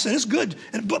me. I said, it's good.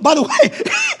 And by the way,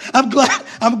 I'm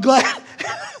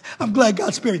glad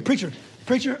God spared me.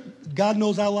 Preacher, God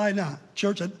knows I lie not.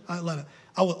 Church,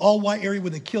 I went all white area where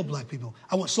they killed black people.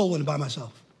 I went soul winning by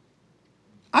myself.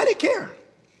 I didn't care.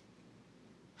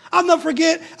 I'll never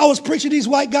forget, I was preaching, these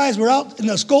white guys were out in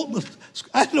the scope.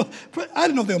 I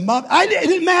didn't know if they were mob. It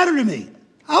didn't matter to me.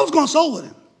 I was going soul with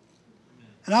him.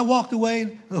 And I walked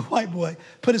away, the white boy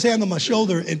put his hand on my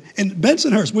shoulder, and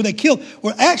Bensonhurst, where they killed,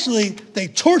 where actually they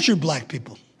tortured black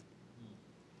people.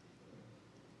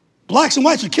 Blacks and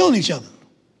whites are killing each other.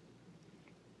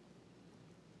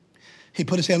 He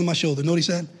put his hand on my shoulder. You know what he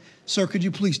said? Sir, could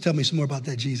you please tell me some more about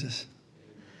that Jesus?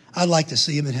 I'd like to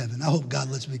see him in heaven. I hope God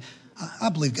lets me. I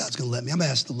believe God's going to let me. I'm going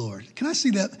to ask the Lord. Can I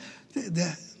see that?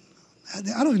 I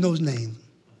don't even know his name.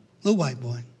 Little white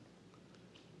boy.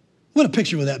 What a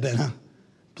picture would that been, huh?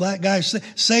 Black guys,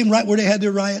 same right where they had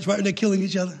their riots, right where they're killing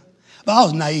each other. But I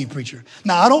was a naive preacher.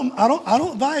 Now, I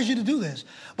don't advise you to do this.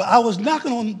 But I was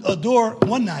knocking on a door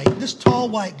one night. This tall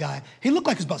white guy, he looked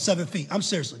like he's about 7 feet. I'm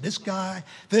seriously, this guy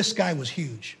was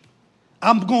huge.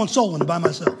 I'm going soul winning by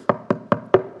myself.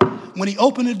 When he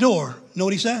opened the door, you know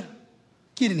what he said?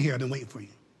 Get in here, I've been waiting for you.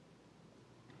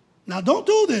 Now, don't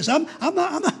do this. I'm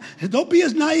not, don't be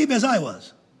as naive as I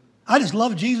was. I just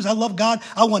love Jesus. I love God.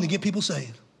 I want to get people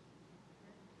saved.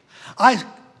 I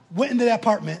went into that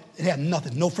apartment. It had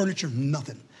nothing, no furniture,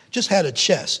 nothing. Just had a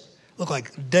chest. Looked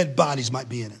like dead bodies might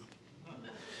be in it.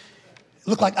 It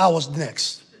looked like I was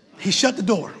next. He shut the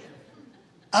door.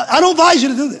 I don't advise you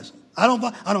to do this. I don't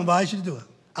advise you to do it.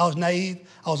 I was naive.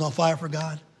 I was on fire for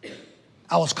God.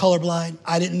 I was colorblind.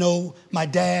 I didn't know my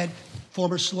dad,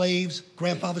 former slaves,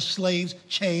 grandfather's slaves,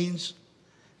 chains.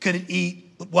 Couldn't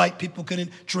eat with white people,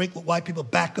 couldn't drink with white people,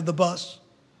 back of the bus.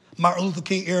 Martin Luther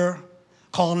King era,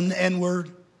 calling them the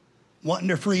N-word, wanting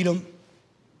their freedom.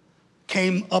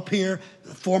 Came up here,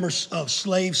 former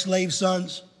slave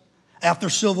sons. After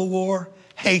Civil War,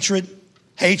 hatred,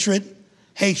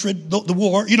 the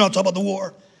war. You know I'm talking about the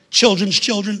war. Children's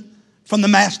children from the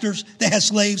masters. They had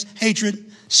slaves,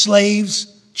 hatred,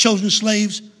 slaves, children's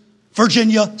slaves.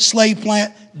 Virginia, slave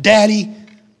plant, daddy,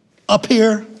 up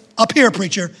here,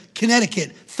 preacher,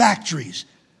 Connecticut, factories,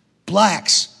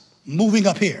 blacks moving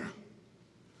up here.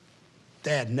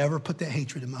 Dad never put that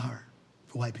hatred in my heart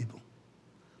for white people.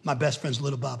 My best friend's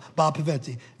little Bob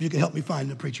Paventi. If you could help me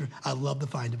find the preacher, I'd love to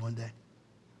find him one day.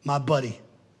 My buddy,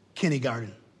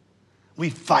 kindergarten. We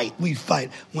fight.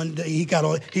 One day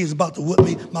he was about to whip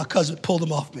me. My cousin pulled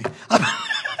him off me.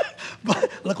 But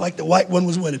looked like the white one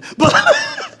was winning. But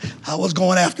I was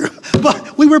going after him.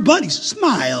 But we were buddies.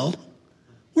 Smile.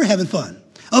 We're having fun.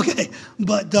 Okay.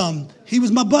 But he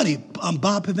was my buddy,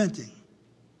 Bob Paventi.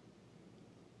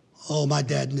 Oh, my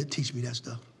dad didn't teach me that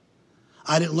stuff.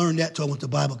 I didn't learn that till I went to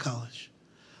Bible college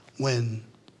when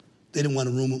they didn't want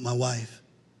a room with my wife.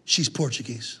 She's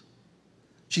Portuguese.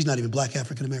 She's not even black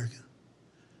African American.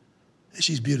 And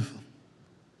she's beautiful.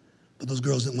 But those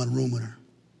girls didn't want a room with her.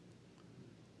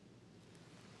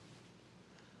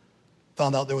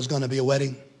 Found out there was going to be a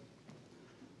wedding.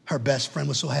 Her best friend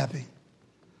was so happy.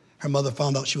 Her mother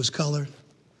found out she was colored.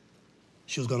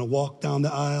 She was going to walk down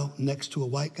the aisle next to a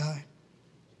white guy.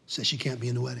 Said she can't be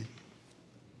in the wedding.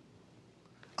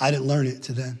 I didn't learn it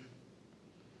till then.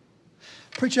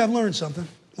 Preacher, I've learned something.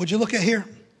 Would you look at here?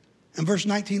 In verse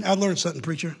 19, I learned something,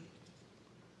 preacher.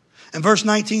 In verse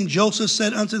 19, Joseph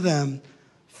said unto them,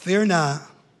 fear not,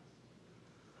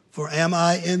 for am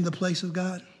I in the place of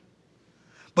God?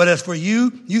 But as for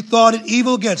you, you thought it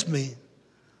evil against me,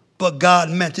 but God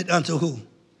meant it unto who?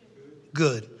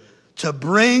 Good. To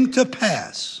bring to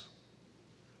pass.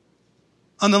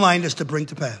 Underline this, to bring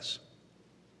to pass.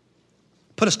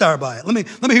 Put a star by it. Let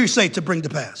me hear you say to bring to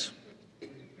pass.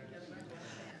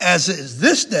 As is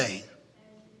this day,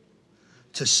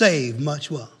 to save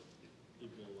much what?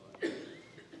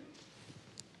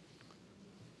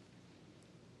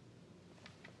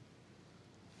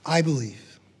 I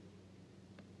believe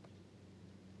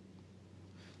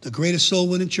the greatest soul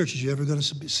winning churches you're ever going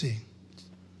to see.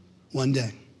 One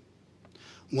day,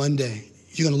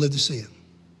 you're going to live to see it.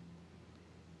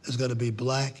 There's going to be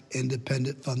black,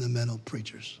 independent, fundamental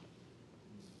preachers.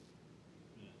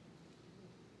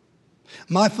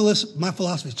 My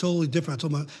philosophy is totally different.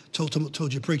 I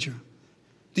told your preacher.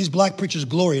 These black preachers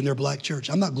glory in their black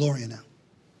church. I'm not glorying in them.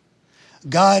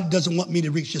 God doesn't want me to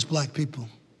reach just black people.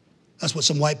 That's what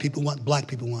some white people want, black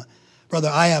people want. Brother,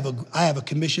 I have a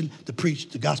commission to preach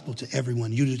the gospel to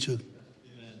everyone. You do too.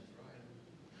 Amen.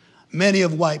 Many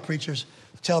of white preachers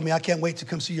tell me, I can't wait to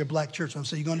come see your black church. I'm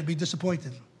saying, you're going to be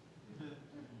disappointed.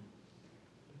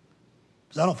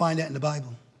 Because I don't find that in the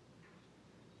Bible.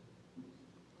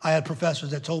 I had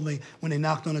professors that told me when they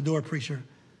knocked on a door, preacher,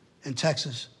 in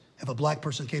Texas, if a black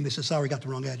person came, they said, sorry, got the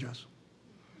wrong address.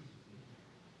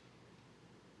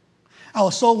 I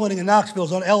was soul winning in Knoxville. I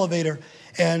was on an elevator,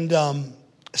 and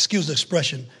excuse the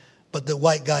expression, but the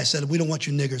white guy said, "We don't want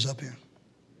you niggers up here."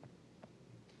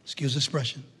 Excuse the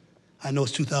expression. I know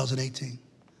it's 2018.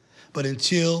 But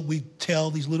until we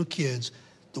tell these little kids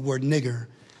the word nigger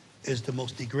is the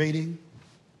most degrading,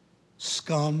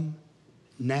 scum,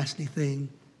 nasty thing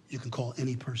you can call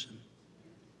any person.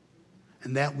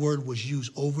 And that word was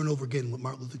used over and over again with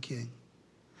Martin Luther King.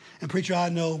 And preacher,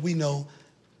 we know,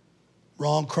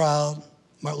 wrong crowd,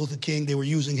 Martin Luther King, they were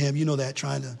using him, you know that,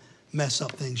 trying to mess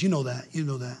up things. You know that.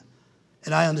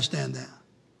 And I understand that.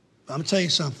 But I'm going to tell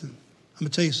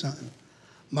you something.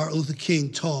 Martin Luther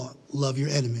King taught, love your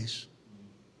enemies.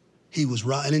 He was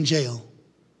rotting in jail,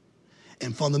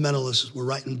 and fundamentalists were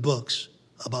writing books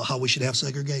about how we should have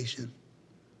segregation.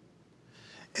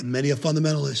 And many a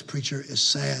fundamentalist preacher is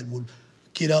sad, would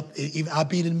get up, I'd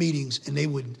be in meetings, and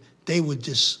they would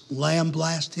just lamb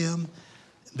blast him.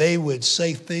 They would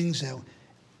say things that,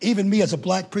 even me as a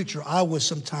black preacher, I was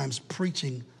sometimes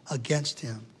preaching against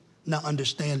him, not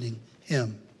understanding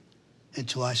him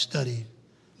until I studied.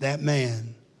 That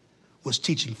man was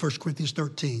teaching 1 Corinthians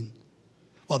 13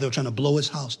 while they were trying to blow his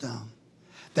house down.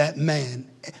 That man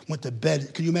went to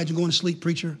bed. Can you imagine going to sleep,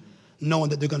 preacher, knowing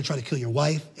that they're going to try to kill your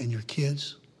wife and your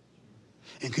kids?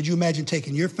 And could you imagine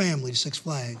taking your family to Six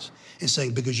Flags and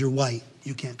saying, because you're white,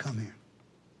 you can't come here?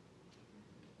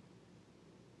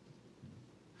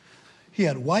 He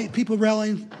had white people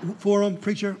rallying for him,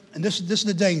 preacher, and this is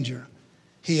the danger.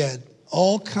 He had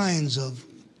all kinds of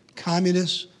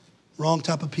communists, wrong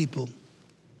type of people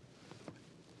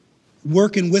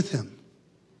working with him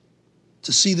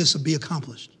to see this be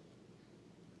accomplished.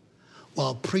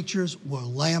 While preachers were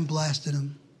lambasting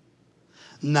him,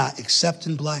 not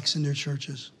accepting blacks in their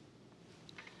churches.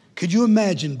 Could you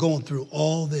imagine going through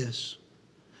all this?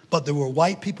 But there were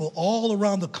white people all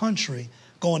around the country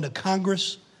going to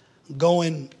Congress,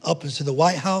 going up into the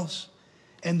White House,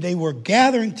 and they were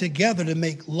gathering together to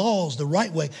make laws the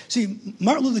right way. See,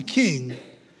 Martin Luther King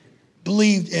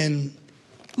believed in,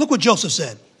 look what Joseph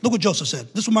said.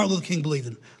 This is what Martin Luther King believed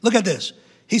in. Look at this.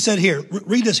 He said here,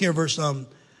 read this here, verse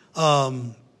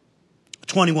 21.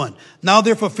 Now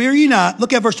therefore fear ye not.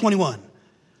 Look at verse 21.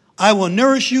 I will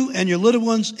nourish you and your little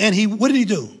ones. And what did he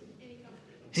do?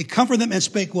 He comforted them and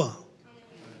spake what?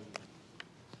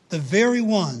 The very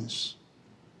ones.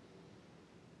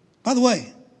 By the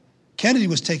way, Kennedy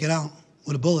was taken out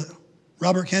with a bullet.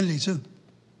 Robert Kennedy too.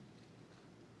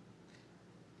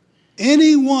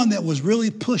 Anyone that was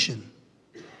really pushing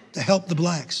to help the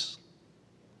blacks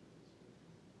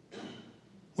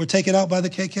were taken out by the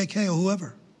KKK or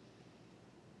whoever.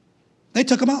 They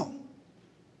took them out.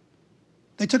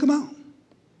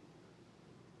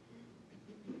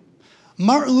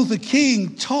 Martin Luther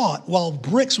King taught while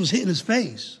bricks was hitting his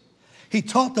face. He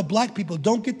taught the black people,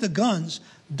 don't get the guns,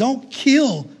 don't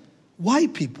kill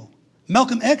white people.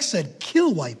 Malcolm X said,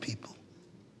 kill white people.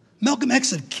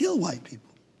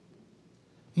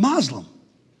 Muslim,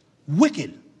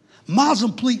 wicked.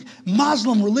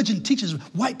 Muslim religion teaches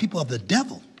white people of the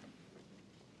devil.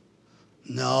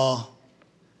 No.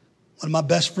 One of my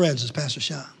best friends is Pastor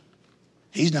Shah.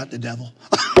 He's not the devil.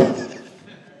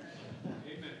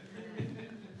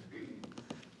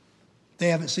 They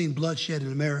haven't seen bloodshed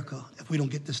in America if we don't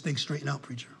get this thing straightened out,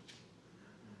 preacher.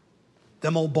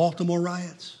 Them old Baltimore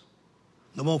riots,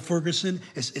 them old Ferguson,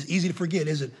 it's easy to forget,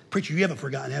 isn't it? Preacher, you haven't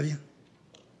forgotten, have you?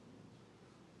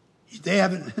 They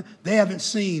haven't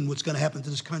seen what's going to happen to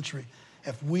this country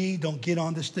if we don't get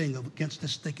on this thing against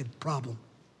this stinking problem.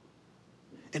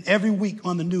 And every week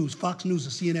on the news, Fox News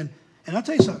and CNN, and I'll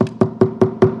tell you something.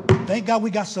 Thank God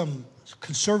we got some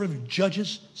conservative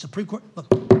judges, Supreme Court.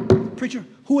 Look, preacher,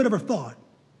 who would ever thought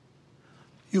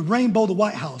you'd rainbow the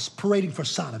White House parading for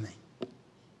sodomy?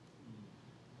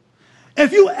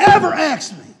 If you ever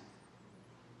asked me,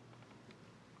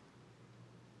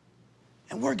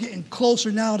 and we're getting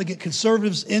closer now to get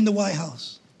conservatives in the White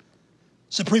House,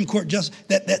 Supreme Court justice,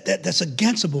 that's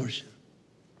against abortion.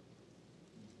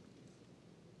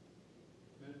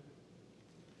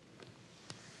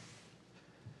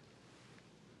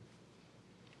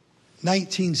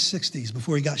 '60s,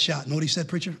 before he got shot. Know what he said,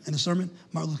 preacher, in the sermon,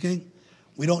 Martin Luther King?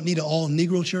 We don't need an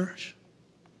all-Negro church,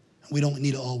 and we don't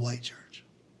need an all-white church.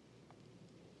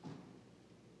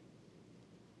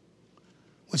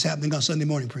 What's happening on Sunday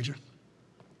morning, preacher?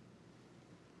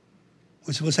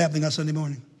 What's happening on Sunday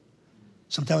morning?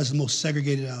 Sometimes it's the most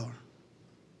segregated hour.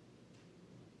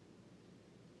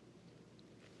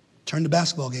 Turn the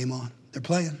basketball game on. They're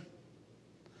playing.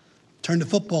 Turn the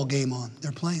football game on.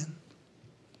 They're playing.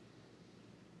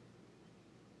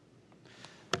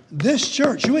 This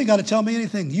church, you ain't got to tell me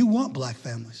anything. You want black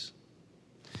families.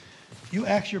 You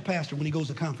ask your pastor when he goes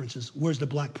to conferences, where's the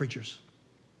black preachers?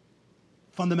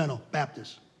 Fundamental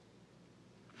Baptist.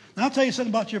 Now, I'll tell you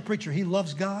something about your preacher. He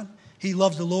loves God. He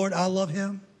loves the Lord. I love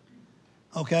him.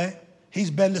 Okay? He's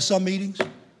been to some meetings.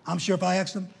 I'm sure if I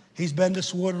asked him, he's been to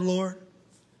Sword of the Lord.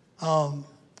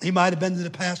 He might have been to the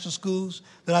pastor schools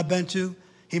that I've been to.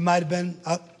 He might have been,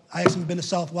 I asked him, been to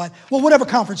Southwide. Well, whatever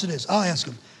conference it is, I'll ask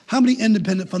him, how many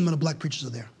independent fundamental black preachers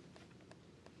are there?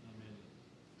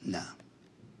 No.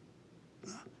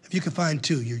 If you can find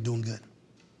 2, you're doing good.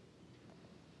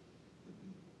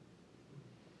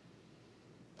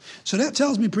 So that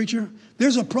tells me, preacher,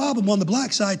 there's a problem on the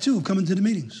black side, too, of coming to the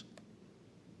meetings.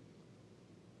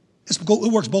 It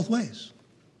works both ways.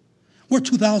 We're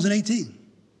 2018.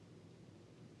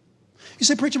 You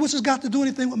say, preacher, what's this got to do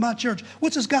anything with my church?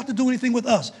 What's this got to do anything with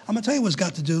us? I'm going to tell you what it's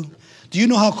got to do. Do you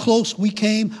know how close we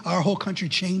came, our whole country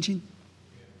changing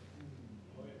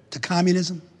to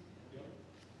communism?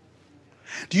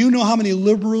 Do you know how many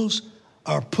liberals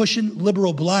are pushing,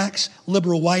 liberal blacks,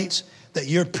 liberal whites, that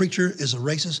your preacher is a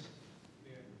racist?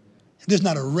 There's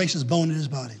not a racist bone in his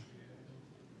body.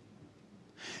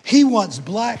 He wants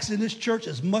blacks in this church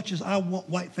as much as I want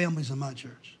white families in my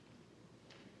church.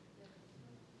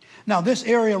 Now, this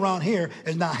area around here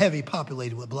is not heavy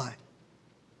populated with black.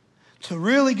 To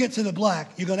really get to the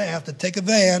black, you're going to have to take a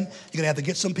van. You're going to have to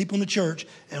get some people in the church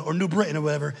or New Britain or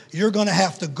whatever. You're going to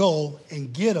have to go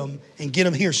and get them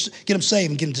here, get them saved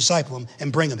and get them, disciple them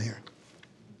and bring them here.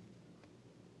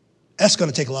 That's going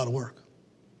to take a lot of work.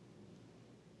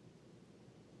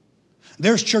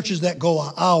 There's churches that go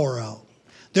an hour out.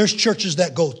 There's churches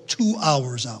that go 2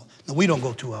 hours out. Now, we don't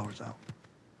go 2 hours out.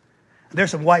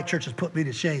 There's some white churches put me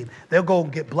to shame. They'll go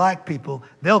and get black people.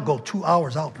 They'll go 2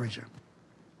 hours out, preacher.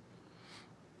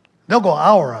 They'll go an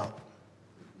hour out.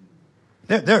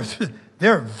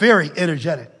 They're very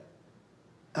energetic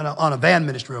on a van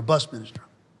ministry or a bus ministry.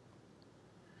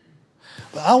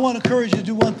 But I want to encourage you to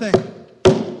do one thing.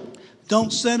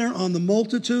 Don't center on the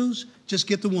multitudes. Just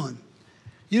get the one.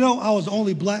 You know, I was the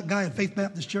only black guy in Faith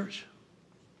Baptist Church.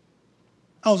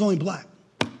 I was only black.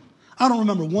 I don't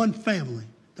remember one family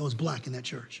that was black in that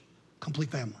church. Complete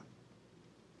family.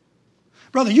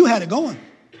 Brother, you had it going.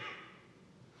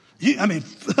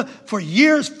 For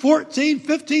years, 14,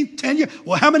 15, 10 years.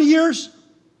 Well, how many years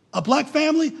a black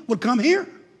family would come here?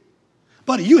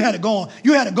 Buddy, you had it going.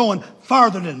 You had it going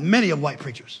farther than many of white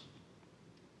preachers.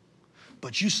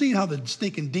 But you see how the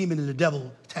stinking demon and the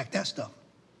devil attack that stuff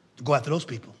to go after those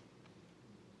people.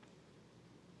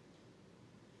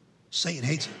 Satan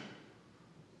hates it.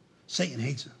 Satan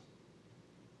hates it.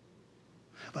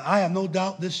 But I have no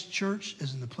doubt this church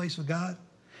is in the place of God.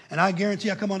 And I guarantee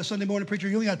I come on a Sunday morning, preacher,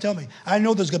 you only got to tell me. I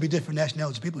know there's going to be different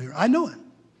nationalities of people here. I know it.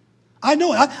 I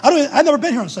know it. I've never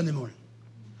been here on a Sunday morning.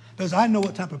 Because I know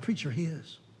what type of preacher he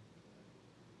is.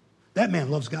 That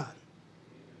man loves God.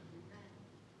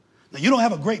 Now, you don't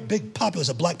have a great big populace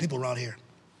of black people around here.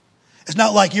 It's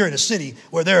not like you're in a city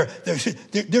where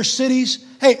there's cities.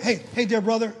 Hey, dear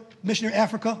brother, missionary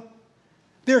Africa.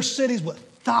 There are cities with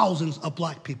thousands of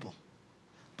black people.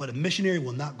 But a missionary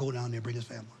will not go down there and bring his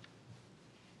family.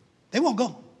 They won't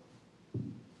go.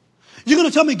 You're going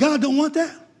to tell me God don't want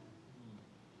that?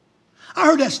 I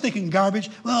heard that stinking garbage.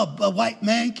 Well, a white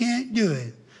man can't do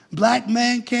it. Black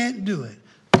man can't do it.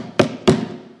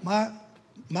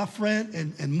 My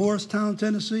friend in Morristown,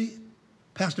 Tennessee,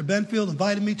 Pastor Benfield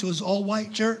invited me to his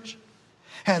all-white church.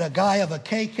 Had a guy of a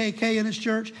KKK in his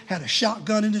church. Had a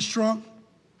shotgun in his trunk.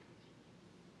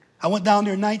 I went down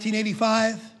there in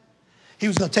 1985. He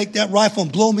was going to take that rifle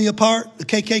and blow me apart, the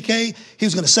KKK. He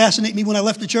was going to assassinate me when I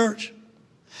left the church.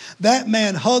 That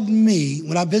man hugged me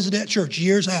when I visited that church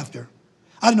years after.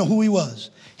 I didn't know who he was.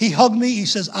 He hugged me. He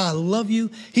says, I love you.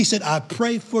 He said, I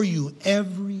pray for you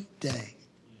every day.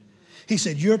 He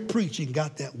said, your preaching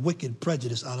got that wicked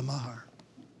prejudice out of my heart.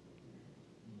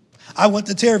 I went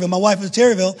to Terryville. My wife was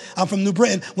Terryville. I'm from New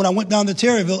Britain. When I went down to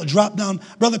Terryville, it dropped down.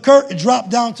 Brother Kurt, it dropped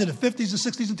down to the 50s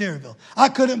and 60s in Terryville. I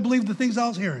couldn't believe the things I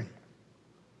was hearing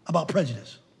about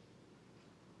prejudice.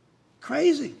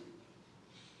 Crazy.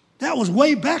 That was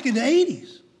way back in the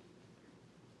 80s.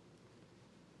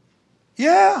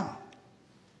 Yeah.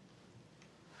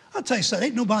 I'll tell you something,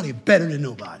 ain't nobody better than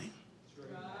nobody.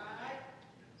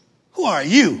 Who are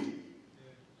you?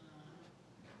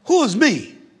 Who is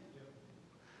me?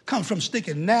 Come from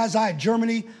stinking Nazi,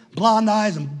 Germany, blonde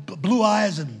eyes and blue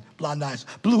eyes and blonde eyes,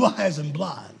 blue eyes and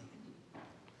blonde.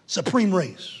 Supreme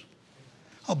race.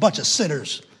 A bunch of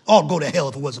sinners. All go to hell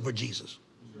if it wasn't for Jesus.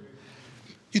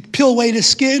 You peel away the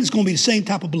skin, it's going to be the same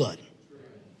type of blood.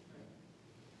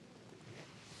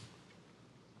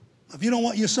 If you don't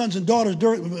want your sons and daughters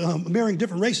marrying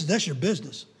different races, that's your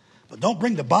business. But don't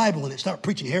bring the Bible in and start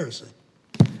preaching heresy.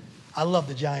 I love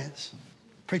the Giants.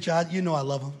 Preacher, you know I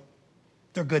love them.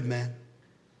 They're good, man.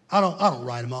 I don't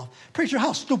write them off. Preacher,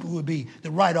 how stupid would it be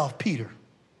to write off Peter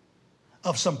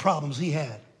of some problems he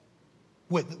had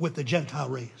with the Gentile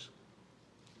race?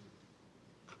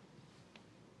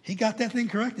 He got that thing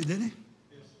corrected, didn't he?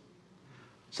 Yes.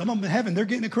 Some of them in heaven, they're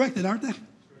getting it corrected, aren't they?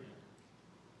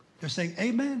 They're saying,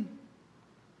 amen.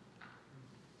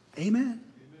 Amen.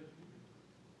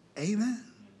 Amen.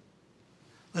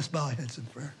 Let's bow our heads in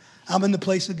prayer. I'm in the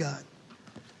place of God.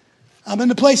 I'm in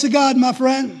the place of God, my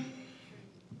friend.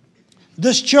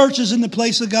 This church is in the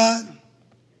place of God.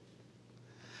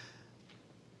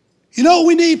 You know,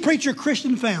 we need, preacher,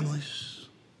 Christian families,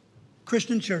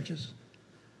 Christian churches.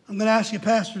 I'm going to ask your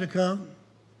pastor to come.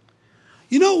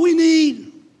 You know what we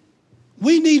need?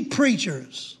 We need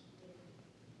preachers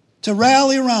to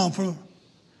rally around.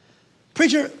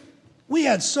 Preacher, we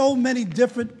had so many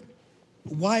different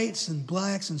whites and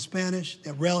blacks and Spanish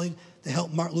that rallied to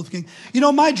help Martin Luther King. You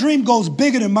know, my dream goes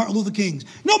bigger than Martin Luther King's. You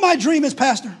know what my dream is,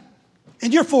 Pastor?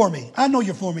 And you're for me. I know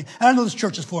you're for me. And I know this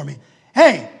church is for me.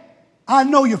 Hey, I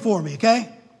know you're for me,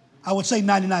 okay? I would say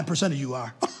 99% of you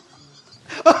are.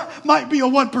 Might be a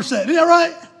 1%. Isn't that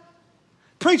right?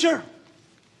 Preacher,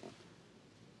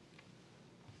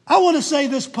 I want to say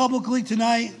this publicly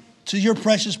tonight to your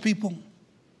precious people.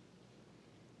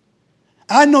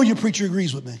 I know your preacher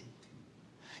agrees with me.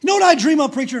 You know what I dream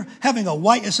of, preacher? Having a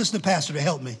white assistant pastor to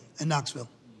help me in Knoxville.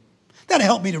 That'll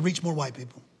help me to reach more white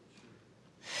people.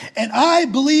 And I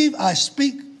believe, I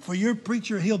speak for your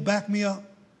preacher, he'll back me up,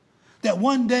 that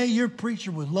one day your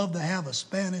preacher would love to have a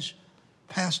Spanish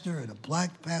pastor and a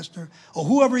black pastor or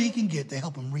whoever he can get to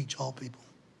help him reach all people.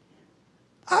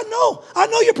 I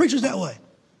know your preacher's that way.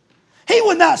 He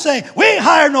would not say, we ain't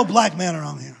hiring no black man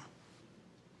around here.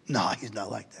 No, he's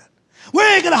not like that. We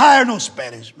ain't going to hire no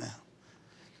Spanish man.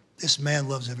 This man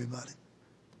loves everybody.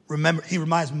 Remember, he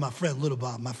reminds me of my friend, Little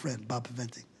Bob, my friend, Bob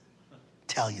Paventi.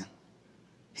 Italian.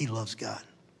 He loves God.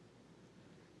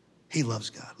 He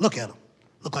loves God. Look at him.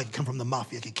 Look like he come from the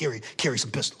mafia, can carry some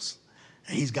pistols.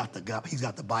 And he's got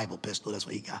the Bible pistol. That's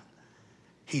what he got.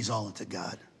 He's all into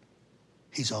God.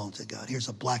 He's all into God. Here's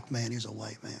a black man. Here's a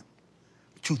white man.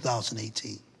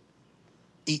 2018.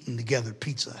 Eating together,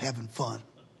 pizza, having fun.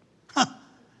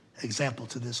 Example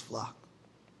to this flock.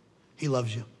 He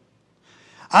loves you.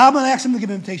 I'm going to ask him to give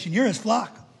an invitation. You're his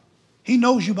flock. He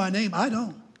knows you by name. I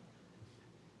don't.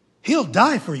 He'll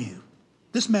die for you.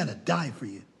 This man will die for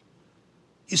you.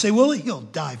 You say, Willie, he'll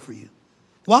die for you.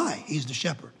 Why? He's the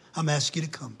shepherd. I'm asking you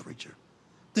to come, preacher.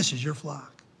 This is your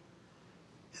flock.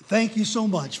 And thank you so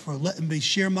much for letting me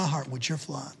share my heart with your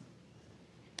flock.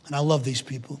 And I love these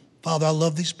people. Father, I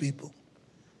love these people.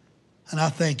 And I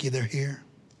thank you they're here.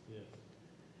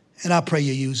 And I pray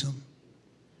you use them.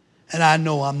 And I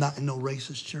know I'm not in no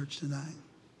racist church tonight.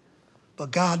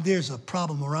 But God, there's a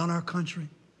problem around our country.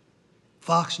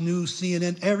 Fox News,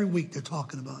 CNN, every week they're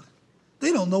talking about it.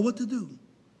 They don't know what to do.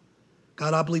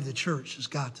 God, I believe the church has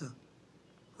got to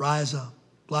rise up.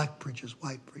 Black preachers,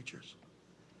 white preachers.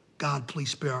 God,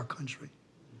 please spare our country.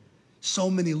 So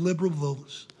many liberal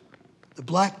votes. The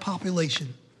black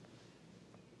population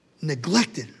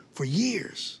neglected for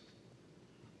years.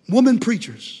 Women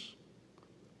preachers.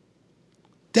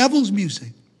 Devil's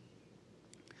music.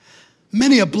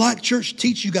 Many a black church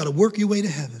teach you got to work your way to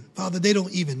heaven. Father, they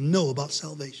don't even know about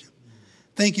salvation.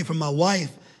 Thank you for my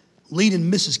wife leading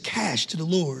Mrs. Cash to the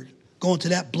Lord, going to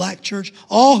that black church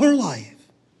all her life.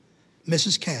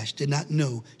 Mrs. Cash did not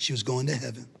know she was going to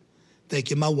heaven. Thank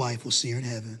you, my wife will see her in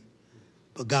heaven.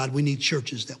 But God, we need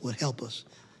churches that would help us.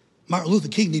 Martin Luther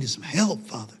King needed some help,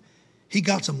 Father. He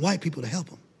got some white people to help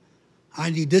him. I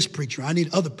need this preacher. I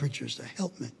need other preachers to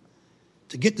help me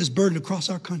to get this burden across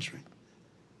our country.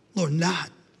 Lord, not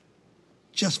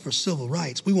just for civil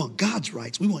rights. We want God's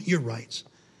rights. We want your rights.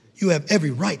 You have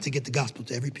every right to get the gospel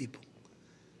to every people.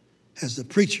 As the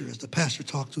preacher, as the pastor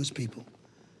talked to his people,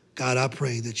 God, I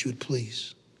pray that you would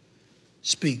please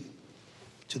speak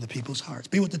to the people's hearts.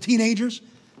 Be with the teenagers.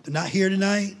 They're not here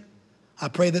tonight. I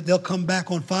pray that they'll come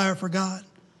back on fire for God.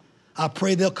 I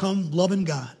pray they'll come loving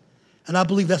God. And I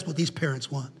believe that's what these parents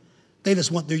want. They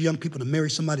just want their young people to marry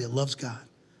somebody that loves God.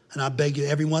 And I beg you,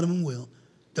 every one of them will.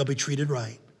 They'll be treated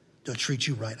right. They'll treat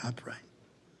you right, I pray.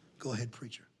 Go ahead,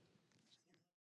 preacher.